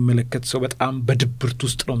ብዙ ጊዜ የሚመለከት ሰው በጣም በድብርት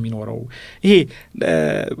ውስጥ ነው የሚኖረው። ይሄ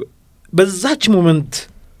በዛች ሞመንት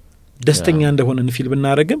ደስተኛ እንደሆነን ፊል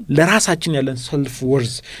ብናደርግም ለራሳችን ያለን ሰልፍ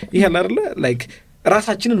ወርዝ ይሄ አይደለ ላይክ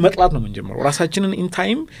ራሳችንን መጥላት ነው የምንጀምረው። ራሳችንን ኢን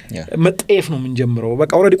ታይም መጠየፍ ነው የምንጀምረው።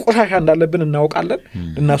 በቃ ኦልሬዲ ቆሻሻ እንዳለብን እናውቃለን፣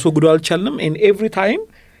 እናስወግደው አልቻልንም። ኤንድ ኤቭሪ ታይም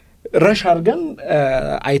ረሽ አድርገን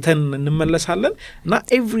አይተን እንመለሳለን እና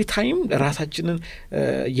ኤቭሪ ታይም ራሳችንን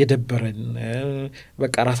እየደበረን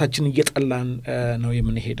በቃ ራሳችንን እየጠላን ነው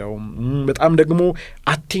የምንሄደው። በጣም ደግሞ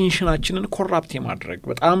አቴንሽናችንን ኮራፕት የማድረግ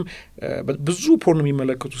በጣም ብዙ ፖርን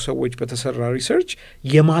የሚመለከቱ ሰዎች በተሰራ ሪሰርች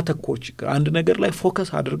የማተኮር ችግር፣ አንድ ነገር ላይ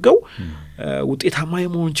ፎከስ አድርገው ውጤታማ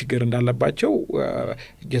የመሆን ችግር እንዳለባቸው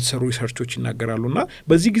የተሰሩ ሪሰርቾች ይናገራሉ። እና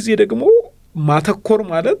በዚህ ጊዜ ደግሞ ማተኮር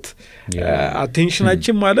ማለት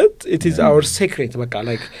አቴንሽናችን ማለት it is our secret በቃ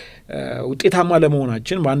like ውጤታማ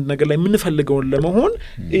ለመሆናችን በአንድ ነገር ላይ የምንፈልገውን ለመሆን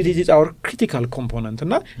it is our critical component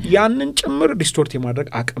እና ያንን ጭምር ዲስቶርት የማድረግ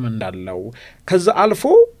አቅም እንዳለው ከዛ አልፎ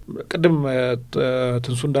ቅድም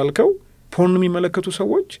ትንሱ እንዳልከው ፖርን የሚመለከቱ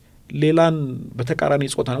ሰዎች ሌላን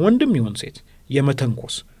በተቃራኒ ጾታ ወንድም ይሁን ሴት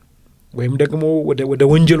የመተንኮስ ወይም ደግሞ ወደ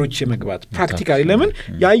ወንጀሎች የመግባት ፕራክቲካሊ ለምን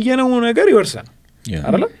ያየነው ነገር ይወርሰን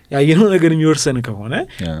አይደለ ያየነው ነገር የሚወርሰን ከሆነ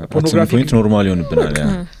ፖርኖግራፊ ፖይንት ኖርማል ይሆንብናል።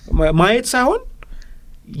 ማየት ሳይሆን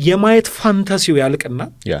የማየት ፋንታሲው ያልቅና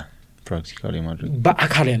ያ ፕራክቲካሊ ማድረግ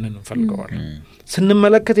በአካል ያንን እንፈልገዋለን።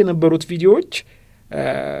 ስንመለከት የነበሩት ቪዲዮዎች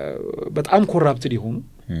በጣም ኮራፕትድ የሆኑ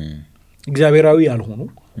እግዚአብሔራዊ ያልሆኑ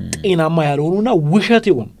ጤናማ ያልሆኑና ውሸት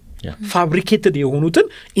የሆኑ ፋብሪኬትድ የሆኑትን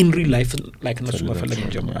ኢን ሪል ላይፍ ላይክ እነሱ መፈለግ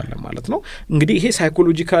እንጀምራለን ማለት ነው። እንግዲህ ይሄ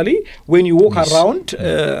ሳይኮሎጂካሊ when you walk around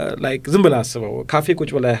like ዝም ብለህ አስበው ካፌ ቁጭ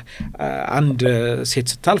ብለህ አንድ ሴት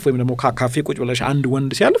ስታልፍ ወይም ደግሞ ካፌ ቁጭ ብለሽ አንድ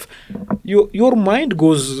ወንድ ሲያልፍ your mind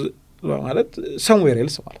goes ማለት somewhere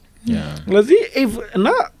else ማለት ስለዚህ እና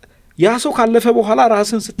ያ ሰው ካለፈ በኋላ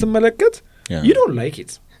ራስን ስትመለከት you don't like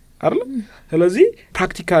it አይደል? ስለዚህ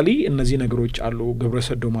ፕራክቲካሊ እነዚህ ነገሮች አሉ። ግብረ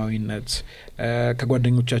ሰዶማዊነት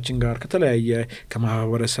ከጓደኞቻችን ጋር ከተለያየ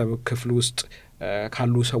ከማህበረሰብ ክፍል ውስጥ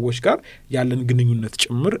ካሉ ሰዎች ጋር ያለን ግንኙነት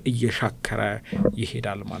ጭምር እየሻከረ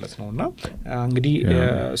ይሄዳል ማለት ነውና እንግዲህ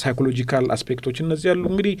ሳይኮሎጂካል አስፔክቶች እነዚህ ያሉ።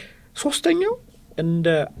 እንግዲህ ሶስተኛው እንደ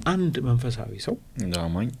አንድ መንፈሳዊ ሰው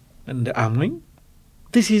እንደ አማኝ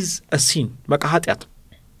this is a sin በቃ ኃጢአት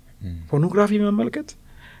ፖርኖግራፊ መመልከት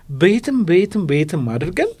በየትም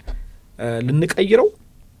አድርገን ልንቀይረው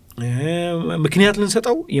ምክንያት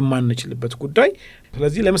ልንሰጠው የማንችልበት ጉዳይ።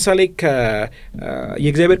 ስለዚህ ለምሳሌ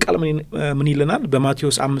የእግዚአብሔር ቃል ምን ይለናል?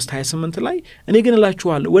 በማቴዎስ 5:28 ላይ እኔ ግን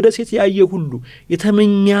እላችኋለሁ ወደ ሴት ያየ ሁሉ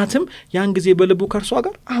የተመኛትም ያን ጊዜ በልቡ ከእርሷ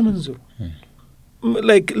ጋር አመንዝሩ።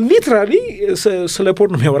 ላይክ ሊትራሊ ስለ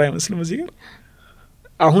ፖርን ነው የሚያወራ አይመስልም እዚህ ጋር።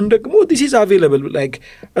 አሁን ደግሞ this is available like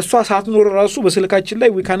እሷ ሳትኖር ራሱ በስልካችን ላይ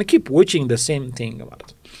we can keep watching the same thing ማለት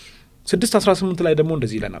ነው። 6:18 ላይ ደግሞ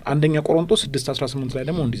እንደዚህ ይለናል። አንደኛ ቆሮንቶስ 6:18 ላይ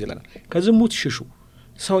ደግሞ እንደዚህ ይለናል፣ ከዝሙት ሽሹ፣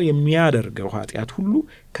 ሰው የሚያደርገው ኃጢአት ሁሉ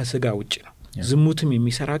ከስጋ ውጭ ነው፣ ዝሙትም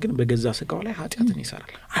የሚሰራ ግን በገዛ ስጋው ላይ ኃጢአትን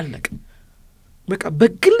ይሰራል። አለቀ በቃ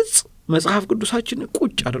በግልጽ መጽሐፍ ቅዱሳችን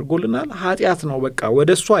ቁጭ አድርጎልናል። ኃጢአት ነው በቃ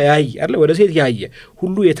ወደ እሷ ያየ አይደል ወደ ሴት ያየ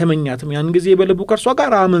ሁሉ የተመኛትም ያን ጊዜ በልቡ ከእርሷ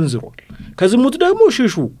ጋር አመንዝሯል። ከዝሙት ደግሞ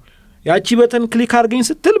ሽሹ። ያቺ በተን ክሊክ አድርገኝ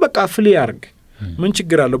ስትል በቃ ፍሊ አድርግ ምን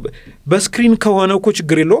ችግር አለው? በስክሪን ከሆነ እኮ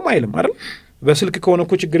ችግር የለውም አይልም አይደል? በስልክ ከሆነ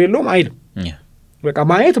እኮ ችግር የለውም አይልም። በቃ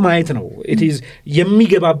ማየት ነው። it is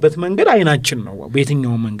የሚገባበት መንገድ አይናችን ነው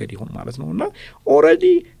በየትኛው መንገድ ይሁን ማለት ነውና ኦሬዲ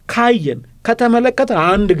ካየን ከተመለከተ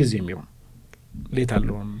አንድ ጊዜም ይሁን ሌት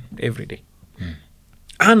አለውን ኤቭሪ ዴይ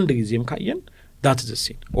አንድ ጊዜም ካየን that's the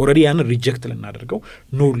sin already ያን ሪጀክት ልናደርገው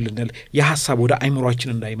ኖ ልንል የሐሳብ ወደ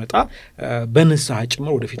አይምሮአችን እንዳይመጣ በንስሐ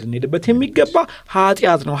ጭምር ወደፊት ልንሄድበት የሚገባ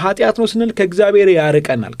ኃጢአት ነው ስንል ከእግዚአብሔር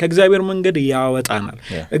ያርቀናል ከእግዚአብሔር መንገድ ያወጣናል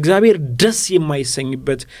እግዚአብሔር ደስ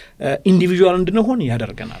የማይሰኝበት ኢንዲቪጁዋል እንድንሆን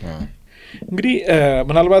ያደርገናል እንግዲህ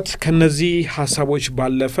ምናልባት ከነዚህ ሐሳቦች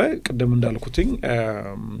ባለፈ ቅድም እንዳልኩትኝ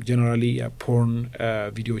ጀነራሊ ፖርን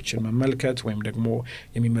ቪዲዮዎችን መመልከት ወይም ደግሞ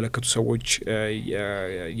የሚመለከቱ ሰዎች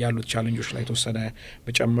ያሉት ቻሌንጆች ላይ ተወሰነ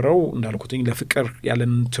በጨምረው እንዳልኩትኝ ለፍቅር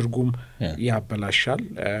ያለን ትርጉም ያበላሻል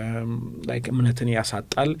ላይክ እምነትን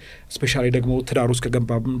ያሳጣል ስፔሻሊ ደግሞ ትዳር ውስጥ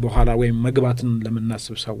ከገባን በኋላ ወይም መግባትን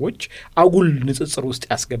ለምናስብ ሰዎች አጉል ንጽጽር ውስጥ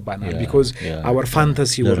ያስገባናል because our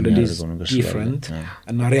fantasy world is different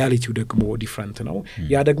and reality ደግሞ ዲፍረንት ነው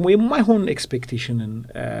ያ ደግሞ የማይሆን ኤክስፔክቴሽንን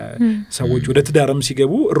ሰዎች ወደ ትዳርም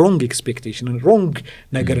ሲገቡ ሮንግ ኤክስፔክቴሽንን ሮንግ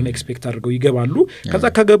ነገርን ኤክስፔክት አድርገው ይገባሉ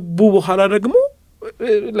ከዛ ከገቡ በኋላ ደግሞ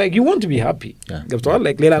like you won't be happy ገብቷል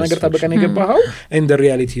like ሌላ ነገር ተበቀን የገባው and the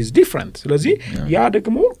reality is different ስለዚህ ያ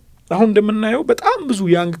ደግሞ አሁን እንደምናየው በጣም ብዙ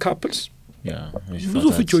young couples ብዙ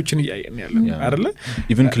ፍቺዎችን ያያየን ያለው አይደለ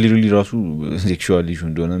even clearly ራሱ sexual issue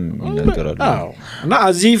እንደሆነ ይናገራሉ እና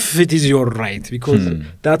as if it is your right because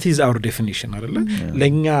that is our definition አይደለ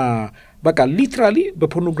ለኛ በቃ literally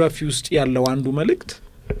በፖርኖግራፊ ውስጥ ያለው አንዱ መልእክት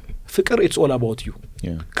ፍቅር it's all about you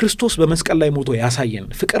ክርስቶስ በመስቀል ላይ ሞቶ ያሳየን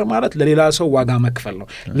ፍቅር ማለት ለሌላ ሰው ዋጋ መክፈል ነው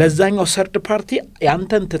ለዛኛው ሰርድ ፓርቲ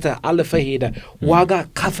ያንተን ተተ አለፈ ሄደ ዋጋ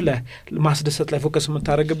ከፍለ ማስደሰት ላይ ፎከስ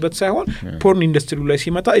የምታደርግበት ሳይሆን ፖርን ኢንደስትሪው ላይ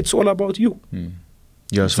ሲመጣ it's all about you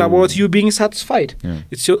it's about you being satisfied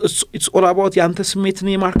it's all about ያንተ ስሜትን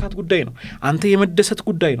የማርካት ጉዳይ ነው አንተ የመደሰት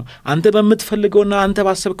ጉዳይ ነው አንተ በመትፈልገውና አንተ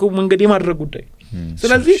ባሰብከው መንገድ የማድረግ ጉዳይ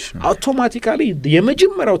ስለዚህ አውቶማቲካሊ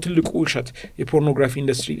የመጀመሪያው ትልቁ ውሸት የፖርኖግራፊ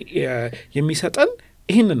ኢንደስትሪ የሚሰጠን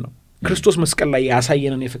ይሄንን ነው ክርስቶስ መስቀል ላይ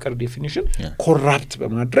ያሳየንን የፍቅር ዴፊኒሽን ኮራፕት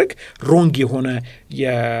በማድረግ ሮንግ የሆነ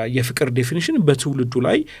የፍቅር ዴፊኒሽን በትውልዱ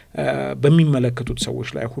ላይ በሚመለከቱት ሰዎች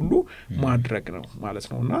ላይ ሁሉ ማድረግ ነው ማለት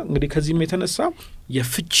ነውና እንግዲህ ከዚህም የተነሳ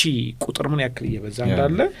የፍቺ ቁጥር ምን ያክል እየበዛ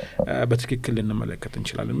እንዳለ በትክክል ልንመለከት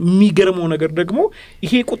እንችላለን የሚገርመው ነገር ደግሞ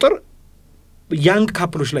ይሄ ቁጥር ያንግ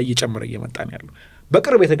ካፕሎች ላይ እየጨመረ እየመጣ ነው ያለው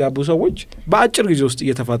በቅርብ የተጋቡ ሰዎች በአጭር ጊዜ ውስጥ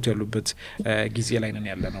እየተፋቱ ያሉበት ጊዜ ላይ ነን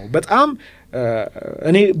ያለነው በጣም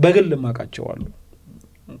እኔ በግል ማቃቸው አሉ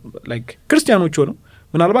ላይክ ክርስቲያኖች ሆነው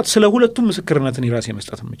ምናልባት ስለ ሁለቱም ምስክርነትን ራሴ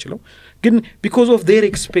መስጠት የምችለው ግን because of their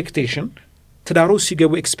expectation ትዳሩ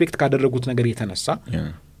ሲገቡ ኤክስፔክት ካደረጉት ነገር የተነሳ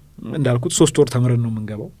እንዳልኩት 3 ወር ተምረን ነው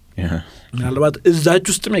የምንገባው ምናልባት እዛች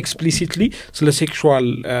ውስጥም ኤክስፕሊሲትሊ ስለ ሴክሹዋል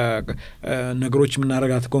ነገሮች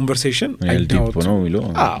የምናረጋት ኮንቨርሴሽን አይዳውት ነው ይሎ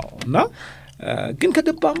እና ግን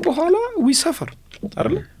ከገባም በኋላ we suffer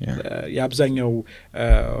አይደል ያብዛኛው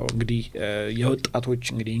እንግዲህ የወጣቶች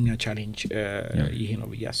እንግዲህ የኛ ቻሌንጅ ይሄ ነው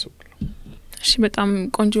ብያስባለሁ እሺ በጣም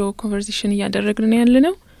ቆንጆ ኮንቨርሴሽን እያደረግን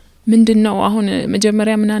ያለነው ምንድነው አሁን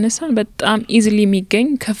መጀመሪያ ምን አነሳን በጣም ኢዚሊ የሚገኝ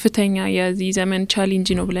ከፍተኛ የዚህ ዘመን ቻሌንጅ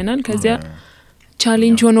ነው ብለናል ከዚያ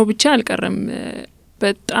ቻሌንጅ ሆኖ ብቻ አልቀረም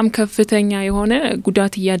በጣም ከፍተኛ የሆነ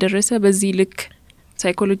ጉዳት እያደረሰ በዚህ ልክ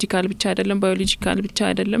ሳይኮሎጂካል ብቻ አይደለም ባዮሎጂካል ብቻ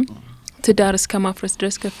አይደለም ትዳር እስከ ማፍረስ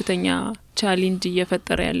ድረስ ከፍተኛ ቻሌንጅ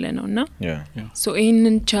እየፈጠረ ያለ ነውና ሶ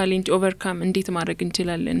ይሄንን ቻሌንጅ ኦቨርካም እንዴት ማድረግ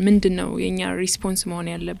እንችላለን ምንድነው የኛ ሪስፖንስ መሆን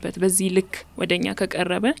ያለበት በዚህ ልክ ወደኛ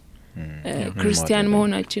ከቀረበ ክርስቲያን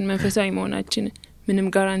መሆናችን መንፈሳዊ መሆናችን ምንም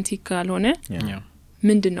ጋራንቲ ካልሆነ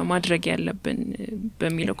ምንድነው ማድረግ ያለብን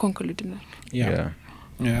በሚለው ኮንክሉድ ነው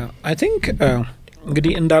I think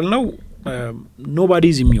እንግዲህ እንዳልነው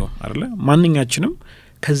nobody is immune አይደለ ማንኛችንም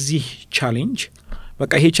ከዚህ ቻሌንጅ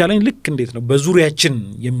በቃ ይሄ ቻሌንጅ ልክ እንዴት ነው በዙሪያችን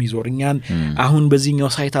የሚዞር እኛን አሁን በዚህኛው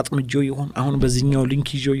ሳይት አጥምጆ ይሆን አሁን በዚህኛው ሊንክ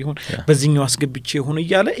ይዞ ይሆን በዚህኛው አስገብቼ ይሆን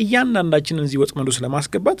እያለ እያንዳንዳችን እዚህ ወጥመዱ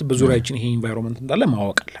ስለማስገባት በዙሪያችን ይሄ ኢንቫይሮንመንት እንዳለ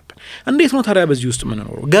ማወቅ አለብን እንዴት ነው ታዲያ በዚህ ውስጥ ምን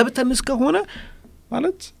ነው ገብተን እስከሆነ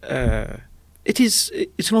ማለት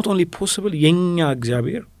it's not only possible የኛ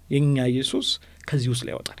እግዚአብሔር የኛ ኢየሱስ ከዚህ ውስጥ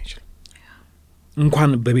ሊያወጣን ይችላል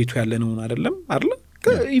እንኳን በቤቱ ያለነው አይደለም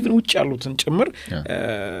even ውጭ ያሉትን ጭምር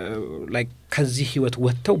like ከዚህ ህይወት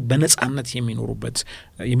ወጥተው በነጻነት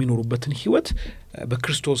የሚኖሩበትን ህይወት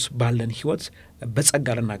በክርስቶስ ባለን ህይወት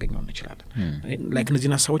በጸጋ ልናገኘው እንችላለን like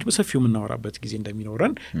እነዚህን ሐሳቦች በሰፊው የምናወራበት ጊዜ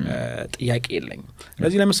እንደሚኖረን ጥያቄ የለኝም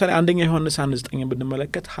ስለዚህ ለምሳሌ አንደኛ ዮሐንስ 1:9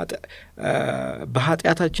 ብንመለከት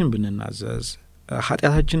በኃጢአታችን ብንናዘዝ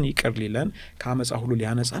ኃጢአታችን ይቅር ሊለን ከአመጻ ሁሉ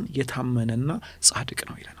ሊያነጻን የታመነና ጻድቅ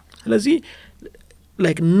ነው ይላል ስለዚህ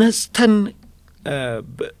like ነስተን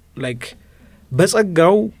like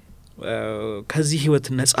በጸጋው ከዚህ ህይወት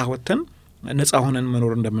ነጻ ሆነን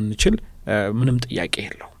መኖር እንደምንችል ምንም ጥያቄ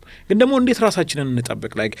የለውም ግን ደግሞ እንዴት ራሳችንን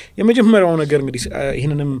እንጠብቅ? ላይክ የመጀመሪያው ነገር እንግዲህ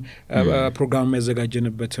ይህንንም ፕሮግራም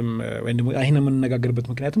የሚያዘጋጀንበትም ወይም ደግሞ ይህንን የምንነጋገርበት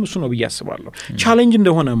ምክንያትም እሱ ነው ብዬ አስባለሁ። ቻሌንጅ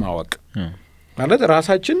እንደሆነ ማወቅ ማለት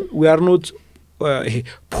ራሳችን we are not ይሄ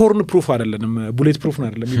ፖርን ፕሩፍ አይደለንም፣ ቡሌት ፕሩፍ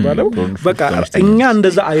አይደለም የሚባለው። በቃ እኛ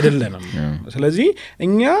እንደዛ አይደለንም። ስለዚህ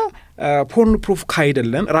እኛ ፖርን ፕሩፍ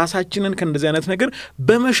ካይደለን ራሳችንን ከእንደዚህ አይነት ነገር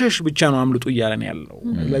በመሸሽ ብቻ ነው አምልጡ እያለን ያለው።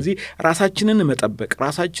 ስለዚህ ራሳችንን መጠበቅ፣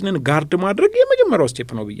 ራሳችንን ጋርድ ማድረግ የመጀመሪያው ስቴፕ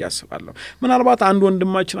ነው ብዬ አስባለሁ። ምናልባት አንድ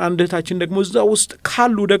ወንድማችን አንድ እህታችን ደግሞ እዛ ውስጥ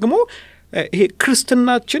ካሉ ደግሞ ይሄ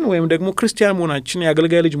ክርስትናችን ወይም ደግሞ ክርስቲያን መሆናችን፣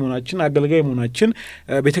 የአገልጋይ ልጅ መሆናችን፣ አገልጋይ መሆናችን፣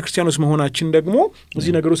 ቤተ ክርስቲያን ውስጥ መሆናችን ደግሞ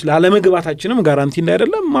እዚህ ነገር ውስጥ ላለመግባታችንም ጋራንቲ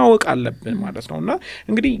እንዳይደለም ማወቅ አለብን ማለት ነው። እና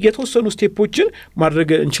እንግዲህ የተወሰኑ ስቴፖችን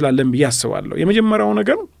ማድረግ እንችላለን ብዬ አስባለሁ። የመጀመሪያው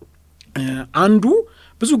ነገር አንዱ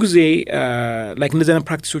ብዙ ጊዜ ላይክ እንደዚህ አይነት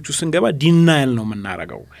ፕራክቲሶች ውስጥ ስንገባ ዲናይል ነው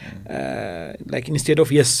የምናደርገው። ላይክ ኢንስቴድ ኦፍ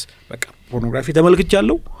የስ በቃ ፖርኖግራፊ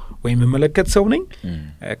ተመልክቻለሁ ወይም የምመለከት ሰው ነኝ፣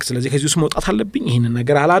 ስለዚህ ከዚህ ውስጥ መውጣት አለብኝ፣ ይህንን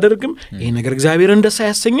ነገር አላደርግም፣ ይህን ነገር እግዚአብሔርን ደስ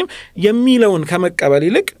አያሰኝም የሚለውን ከመቀበል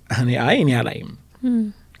ይልቅ እኔ አላይም።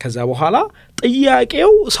 ከዛ በኋላ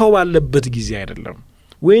ጥያቄው ሰው ባለበት ጊዜ አይደለም።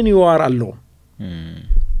 ዌን ዩ አር አሎን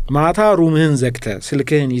ማታ ሩምህን ዘግተ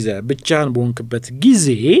ስልክህን ይዘ ብቻህን በሆንክበት ጊዜ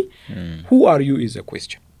who are you is a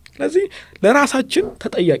question። ስለዚህ ለራሳችን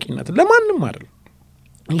ተጠያቂነት ለማንም አይደለም።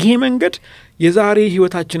 ይሄ መንገድ የዛሬ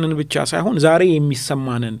ህይወታችንን ብቻ ሳይሆን ዛሬ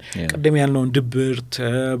የሚሰማንን ቀደም ያልነውን ድብርት፣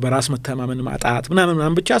 በራስ መተማመን ማጣት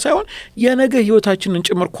ምናምን ብቻ ሳይሆን የነገ ህይወታችንን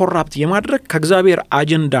ጭምር ኮራፕት የማድረግ ከእግዚአብሔር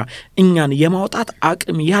አጀንዳ እኛን የማውጣት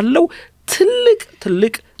አቅም ያለው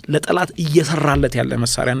ትልቅ ለጠላት እየሰራለት ያለ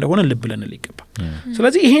መሳሪያ እንደሆነ ልብ ልንል ይገባል።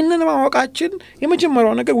 ስለዚህ ይሄንን ማወቃችን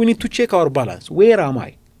የመጀመሪያው ነገር we need to check our balance. where am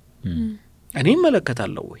I? እኔ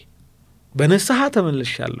እመለከታለሁ ወይ? በንስሐ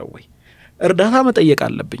ተመልሻለሁ ወይ? እርዳታ መጠየቅ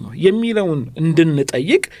አለብኝ ወይ የሚለውን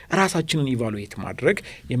እንድንጠይቅ ራሳችንን ኢቫሉዌት ማድረግ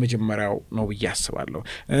የመጀመሪያው ነው ብዬ አስባለሁ።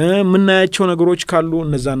 የምናያቸው ነገሮች ካሉ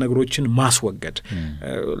እነዛን ነገሮችን ማስወገድ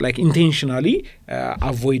ላይክ ኢንቴንሽናሊ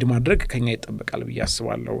አቮይድ ማድረግ ከኛ ይጠበቃል ብዬ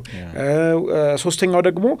አስባለሁ። ሶስተኛው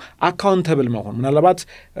ደግሞ አካውንተብል መሆን። ምናልባት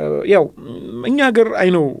ያው እኛ ሀገር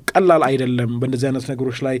አይነው ቀላል አይደለም በእንደዚህ አይነት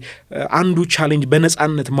ነገሮች ላይ አንዱ ቻሌንጅ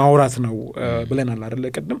በነጻነት ማውራት ነው ብለናል አይደለ?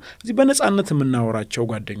 ቅድም እዚህ በነጻነት የምናወራቸው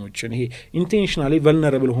ጓደኞችን ይሄ ኢንቴንሽናሊ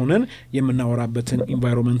ቨልነራብል ሆነን የምናወራበትን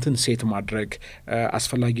ኢንቫይሮንመንትን ሴት ማድረግ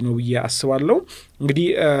አስፈላጊ ነው ብዬ አስባለሁ። እንግዲህ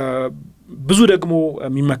ብዙ ደግሞ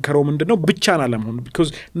የሚመከረው ምንድነው ብቻን አለመሆን። ቢኮዝ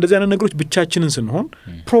እንደዚህ አይነት ነገሮች ብቻችንን ስንሆን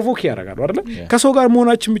ፕሮቮክ ያደርጋሉ አይደለ? ከሰው ጋር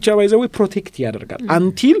መሆናችን ብቻ ባይዘው ፕሮቴክት ያደርጋል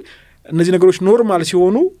አንቲል እነዚህ ነገሮች ኖርማል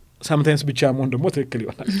ሲሆኑ ሳምታይምስ ብቻ መሆን ደግሞ ትክክል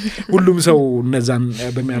ይሆናል። ሁሉም ሰው እነዛን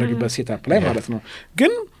በሚያደርግበት ሴታፕ ላይ ማለት ነው።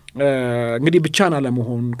 ግን እንግዲህ ብቻን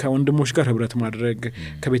አለመሆን፣ ከወንድሞች ጋር ህብረት ማድረግ፣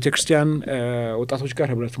 ከቤተ ክርስቲያን ወጣቶች ጋር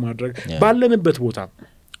ህብረት ማድረግ፣ ባለንበት ቦታ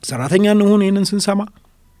ሰራተኛ እንሁን፣ ይህንን ስንሰማ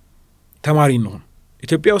ተማሪ እንሁን፣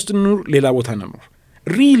 ኢትዮጵያ ውስጥ እንኑር፣ ሌላ ቦታ እንኑር፣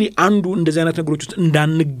 ሪሊ አንዱ እንደዚህ አይነት ነገሮች ውስጥ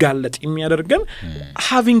እንዳንጋለጥ የሚያደርገን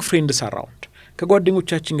ሃቪንግ ፍሬንድስ አራውንድ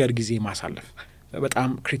ከጓደኞቻችን ጋር ጊዜ ማሳለፍ በጣም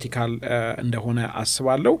ክሪቲካል እንደሆነ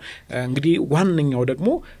አስባለሁ። እንግዲህ ዋነኛው ደግሞ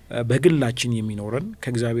በግላችን የሚኖረን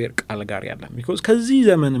ከእግዚአብሔር ቃል ጋር ያለን ቢኮዝ ከዚህ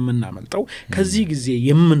ዘመን የምናመልጠው ከዚህ ጊዜ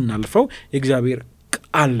የምናልፈው የእግዚአብሔር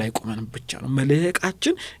ቃል ላይ ቆመን ብቻ ነው።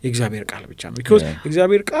 መልህቃችን የእግዚአብሔር ቃል ብቻ ነው። ቢኮዝ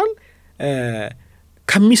የእግዚአብሔር ቃል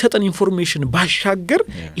ከሚሰጠን ኢንፎርሜሽን ባሻገር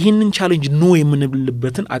ይህንን ቻሌንጅ ኖ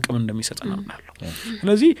የምንብልበትን አቅም እንደሚሰጠን አምናለሁ።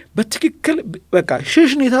 ስለዚህ በትክክል በቃ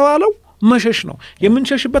ሽሽ ነው የተባለው መሸሽ ነው።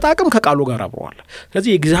 የምንሸሽበት አቅም ከቃሉ ጋር አብረዋል።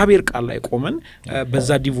 ስለዚህ የእግዚአብሔር ቃል ላይ ቆመን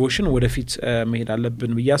በዛ ዲቮሽን ወደፊት መሄድ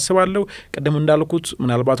አለብን ብዬ አስባለሁ። ቀደም እንዳልኩት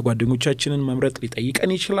ምናልባት ጓደኞቻችንን መምረጥ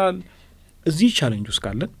ሊጠይቀን ይችላል። እዚህ ቻሌንጅ ውስጥ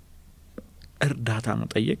ካለን እርዳታ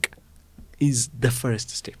መጠየቅ is the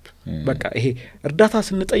first step። በቃ ይሄ እርዳታ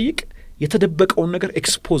ስንጠይቅ የተደበቀውን ነገር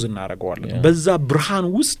ኤክስፖዝ እናደርገዋለን። በዛ ብርሃን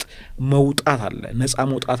ውስጥ መውጣት አለ፣ ነፃ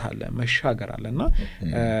መውጣት አለ፣ መሻገር አለና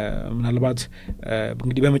ምናልባት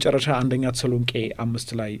እንግዲህ በመጨረሻ አንደኛ ተሰሎንቄ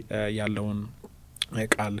 5 ላይ ያለውን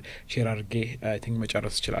ቃል ሼር አድርጌ አይ ቲንክ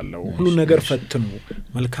መጨረስ እችላለሁ። ሁሉ ነገር ፈትኑ፣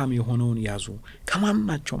 መልካም የሆነውን ያዙ፣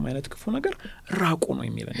 ከማናቸውም አይነት ክፉ ነገር ራቁ ነው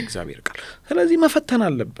የሚለን እግዚአብሔር ቃል። ስለዚህ መፈተን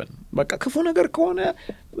አለብን። በቃ ክፉ ነገር ከሆነ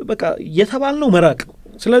በቃ የተባልነው መራቅ።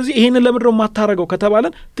 ስለዚህ ይሄንን ለምንድነው የማታረገው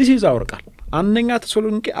ከተባለን this is our ቃል አንደኛ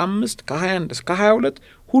ተሰሎንቄ 5:21 እስከ 22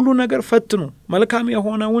 ሁሉ ነገር ፈትኑ፣ መልካም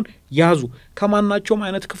የሆነውን ያዙ፣ ከማናቸውም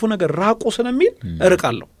አይነት ክፉ ነገር ራቁ ስለሚል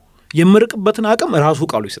እርቃለሁ። የምርቅበትን አቅም ራሱ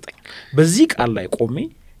ቃሉ ይሰጠኝ። በዚህ ቃል ላይ ቆሜ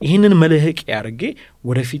ይህንን መልህቅ ያርጌ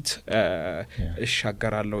ወደፊት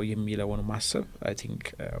እሻገራለሁ የሚለውን ማሰብ አይ ቲንክ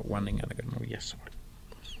ዋነኛ ነገር ነው ያስባል።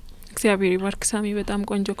 እግዚአብሔር ይባርክ ሳሚ በጣም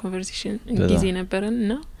ቆንጆ ኮንቨርሴሽን ጊዜ ነበረን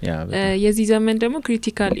እና የዚህ ዘመን ደግሞ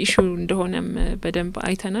ክሪቲካል ኢሹ እንደሆነም በደንብ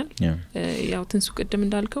አይተናል ያው ትንሱ ቅድም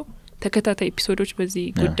እንዳልከው ተከታታይ ኤፒሶዶች በዚህ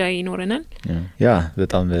ጉዳይ ይኖረናል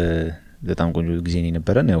በጣም ቆንጆ ጊዜ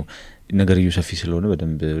ነበረን ያው ነገርዩ ሰፊ ስለሆነ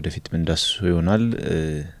በደንብ ወደፊት ምን ዳስ ይሆናል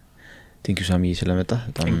ቴንክ ዩ ሳሚ ስለመጣ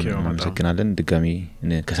በጣም እናመሰግናለን ድጋሚ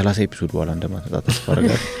ከ30 ኤፒሶድ በኋላ እንደማትመጣ ተስፋ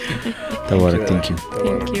አደርጋለሁ ተባረክ ቴንክ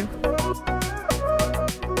ዩ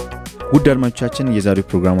ውድ አድማጮቻችን የዛሬው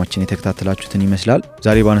ፕሮግራማችን የተከታተላችሁትን ይመስላል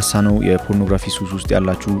ዛሬ ባነሳነው የፖርኖግራፊ ሱስ ውስጥ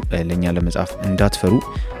ያላችሁ ለኛ ለመጻፍ እንዳትፈሩ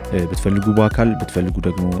ብትፈልጉ በአካል ብትፈልጉ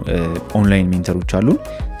ደግሞ ኦንላይን ሜንተሮች አሉ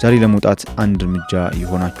ዛሬ ለመውጣት አንድ እርምጃ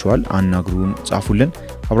ይሆናችኋል አናግሩን ጻፉልን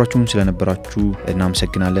አብራችሁን ስለነበራችሁ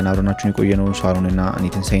እናመሰግናለን አብረናችሁን የቆየነው ሳሮንና እኔ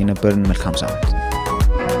ተንሳይ ነበርን መልካም ሳምንት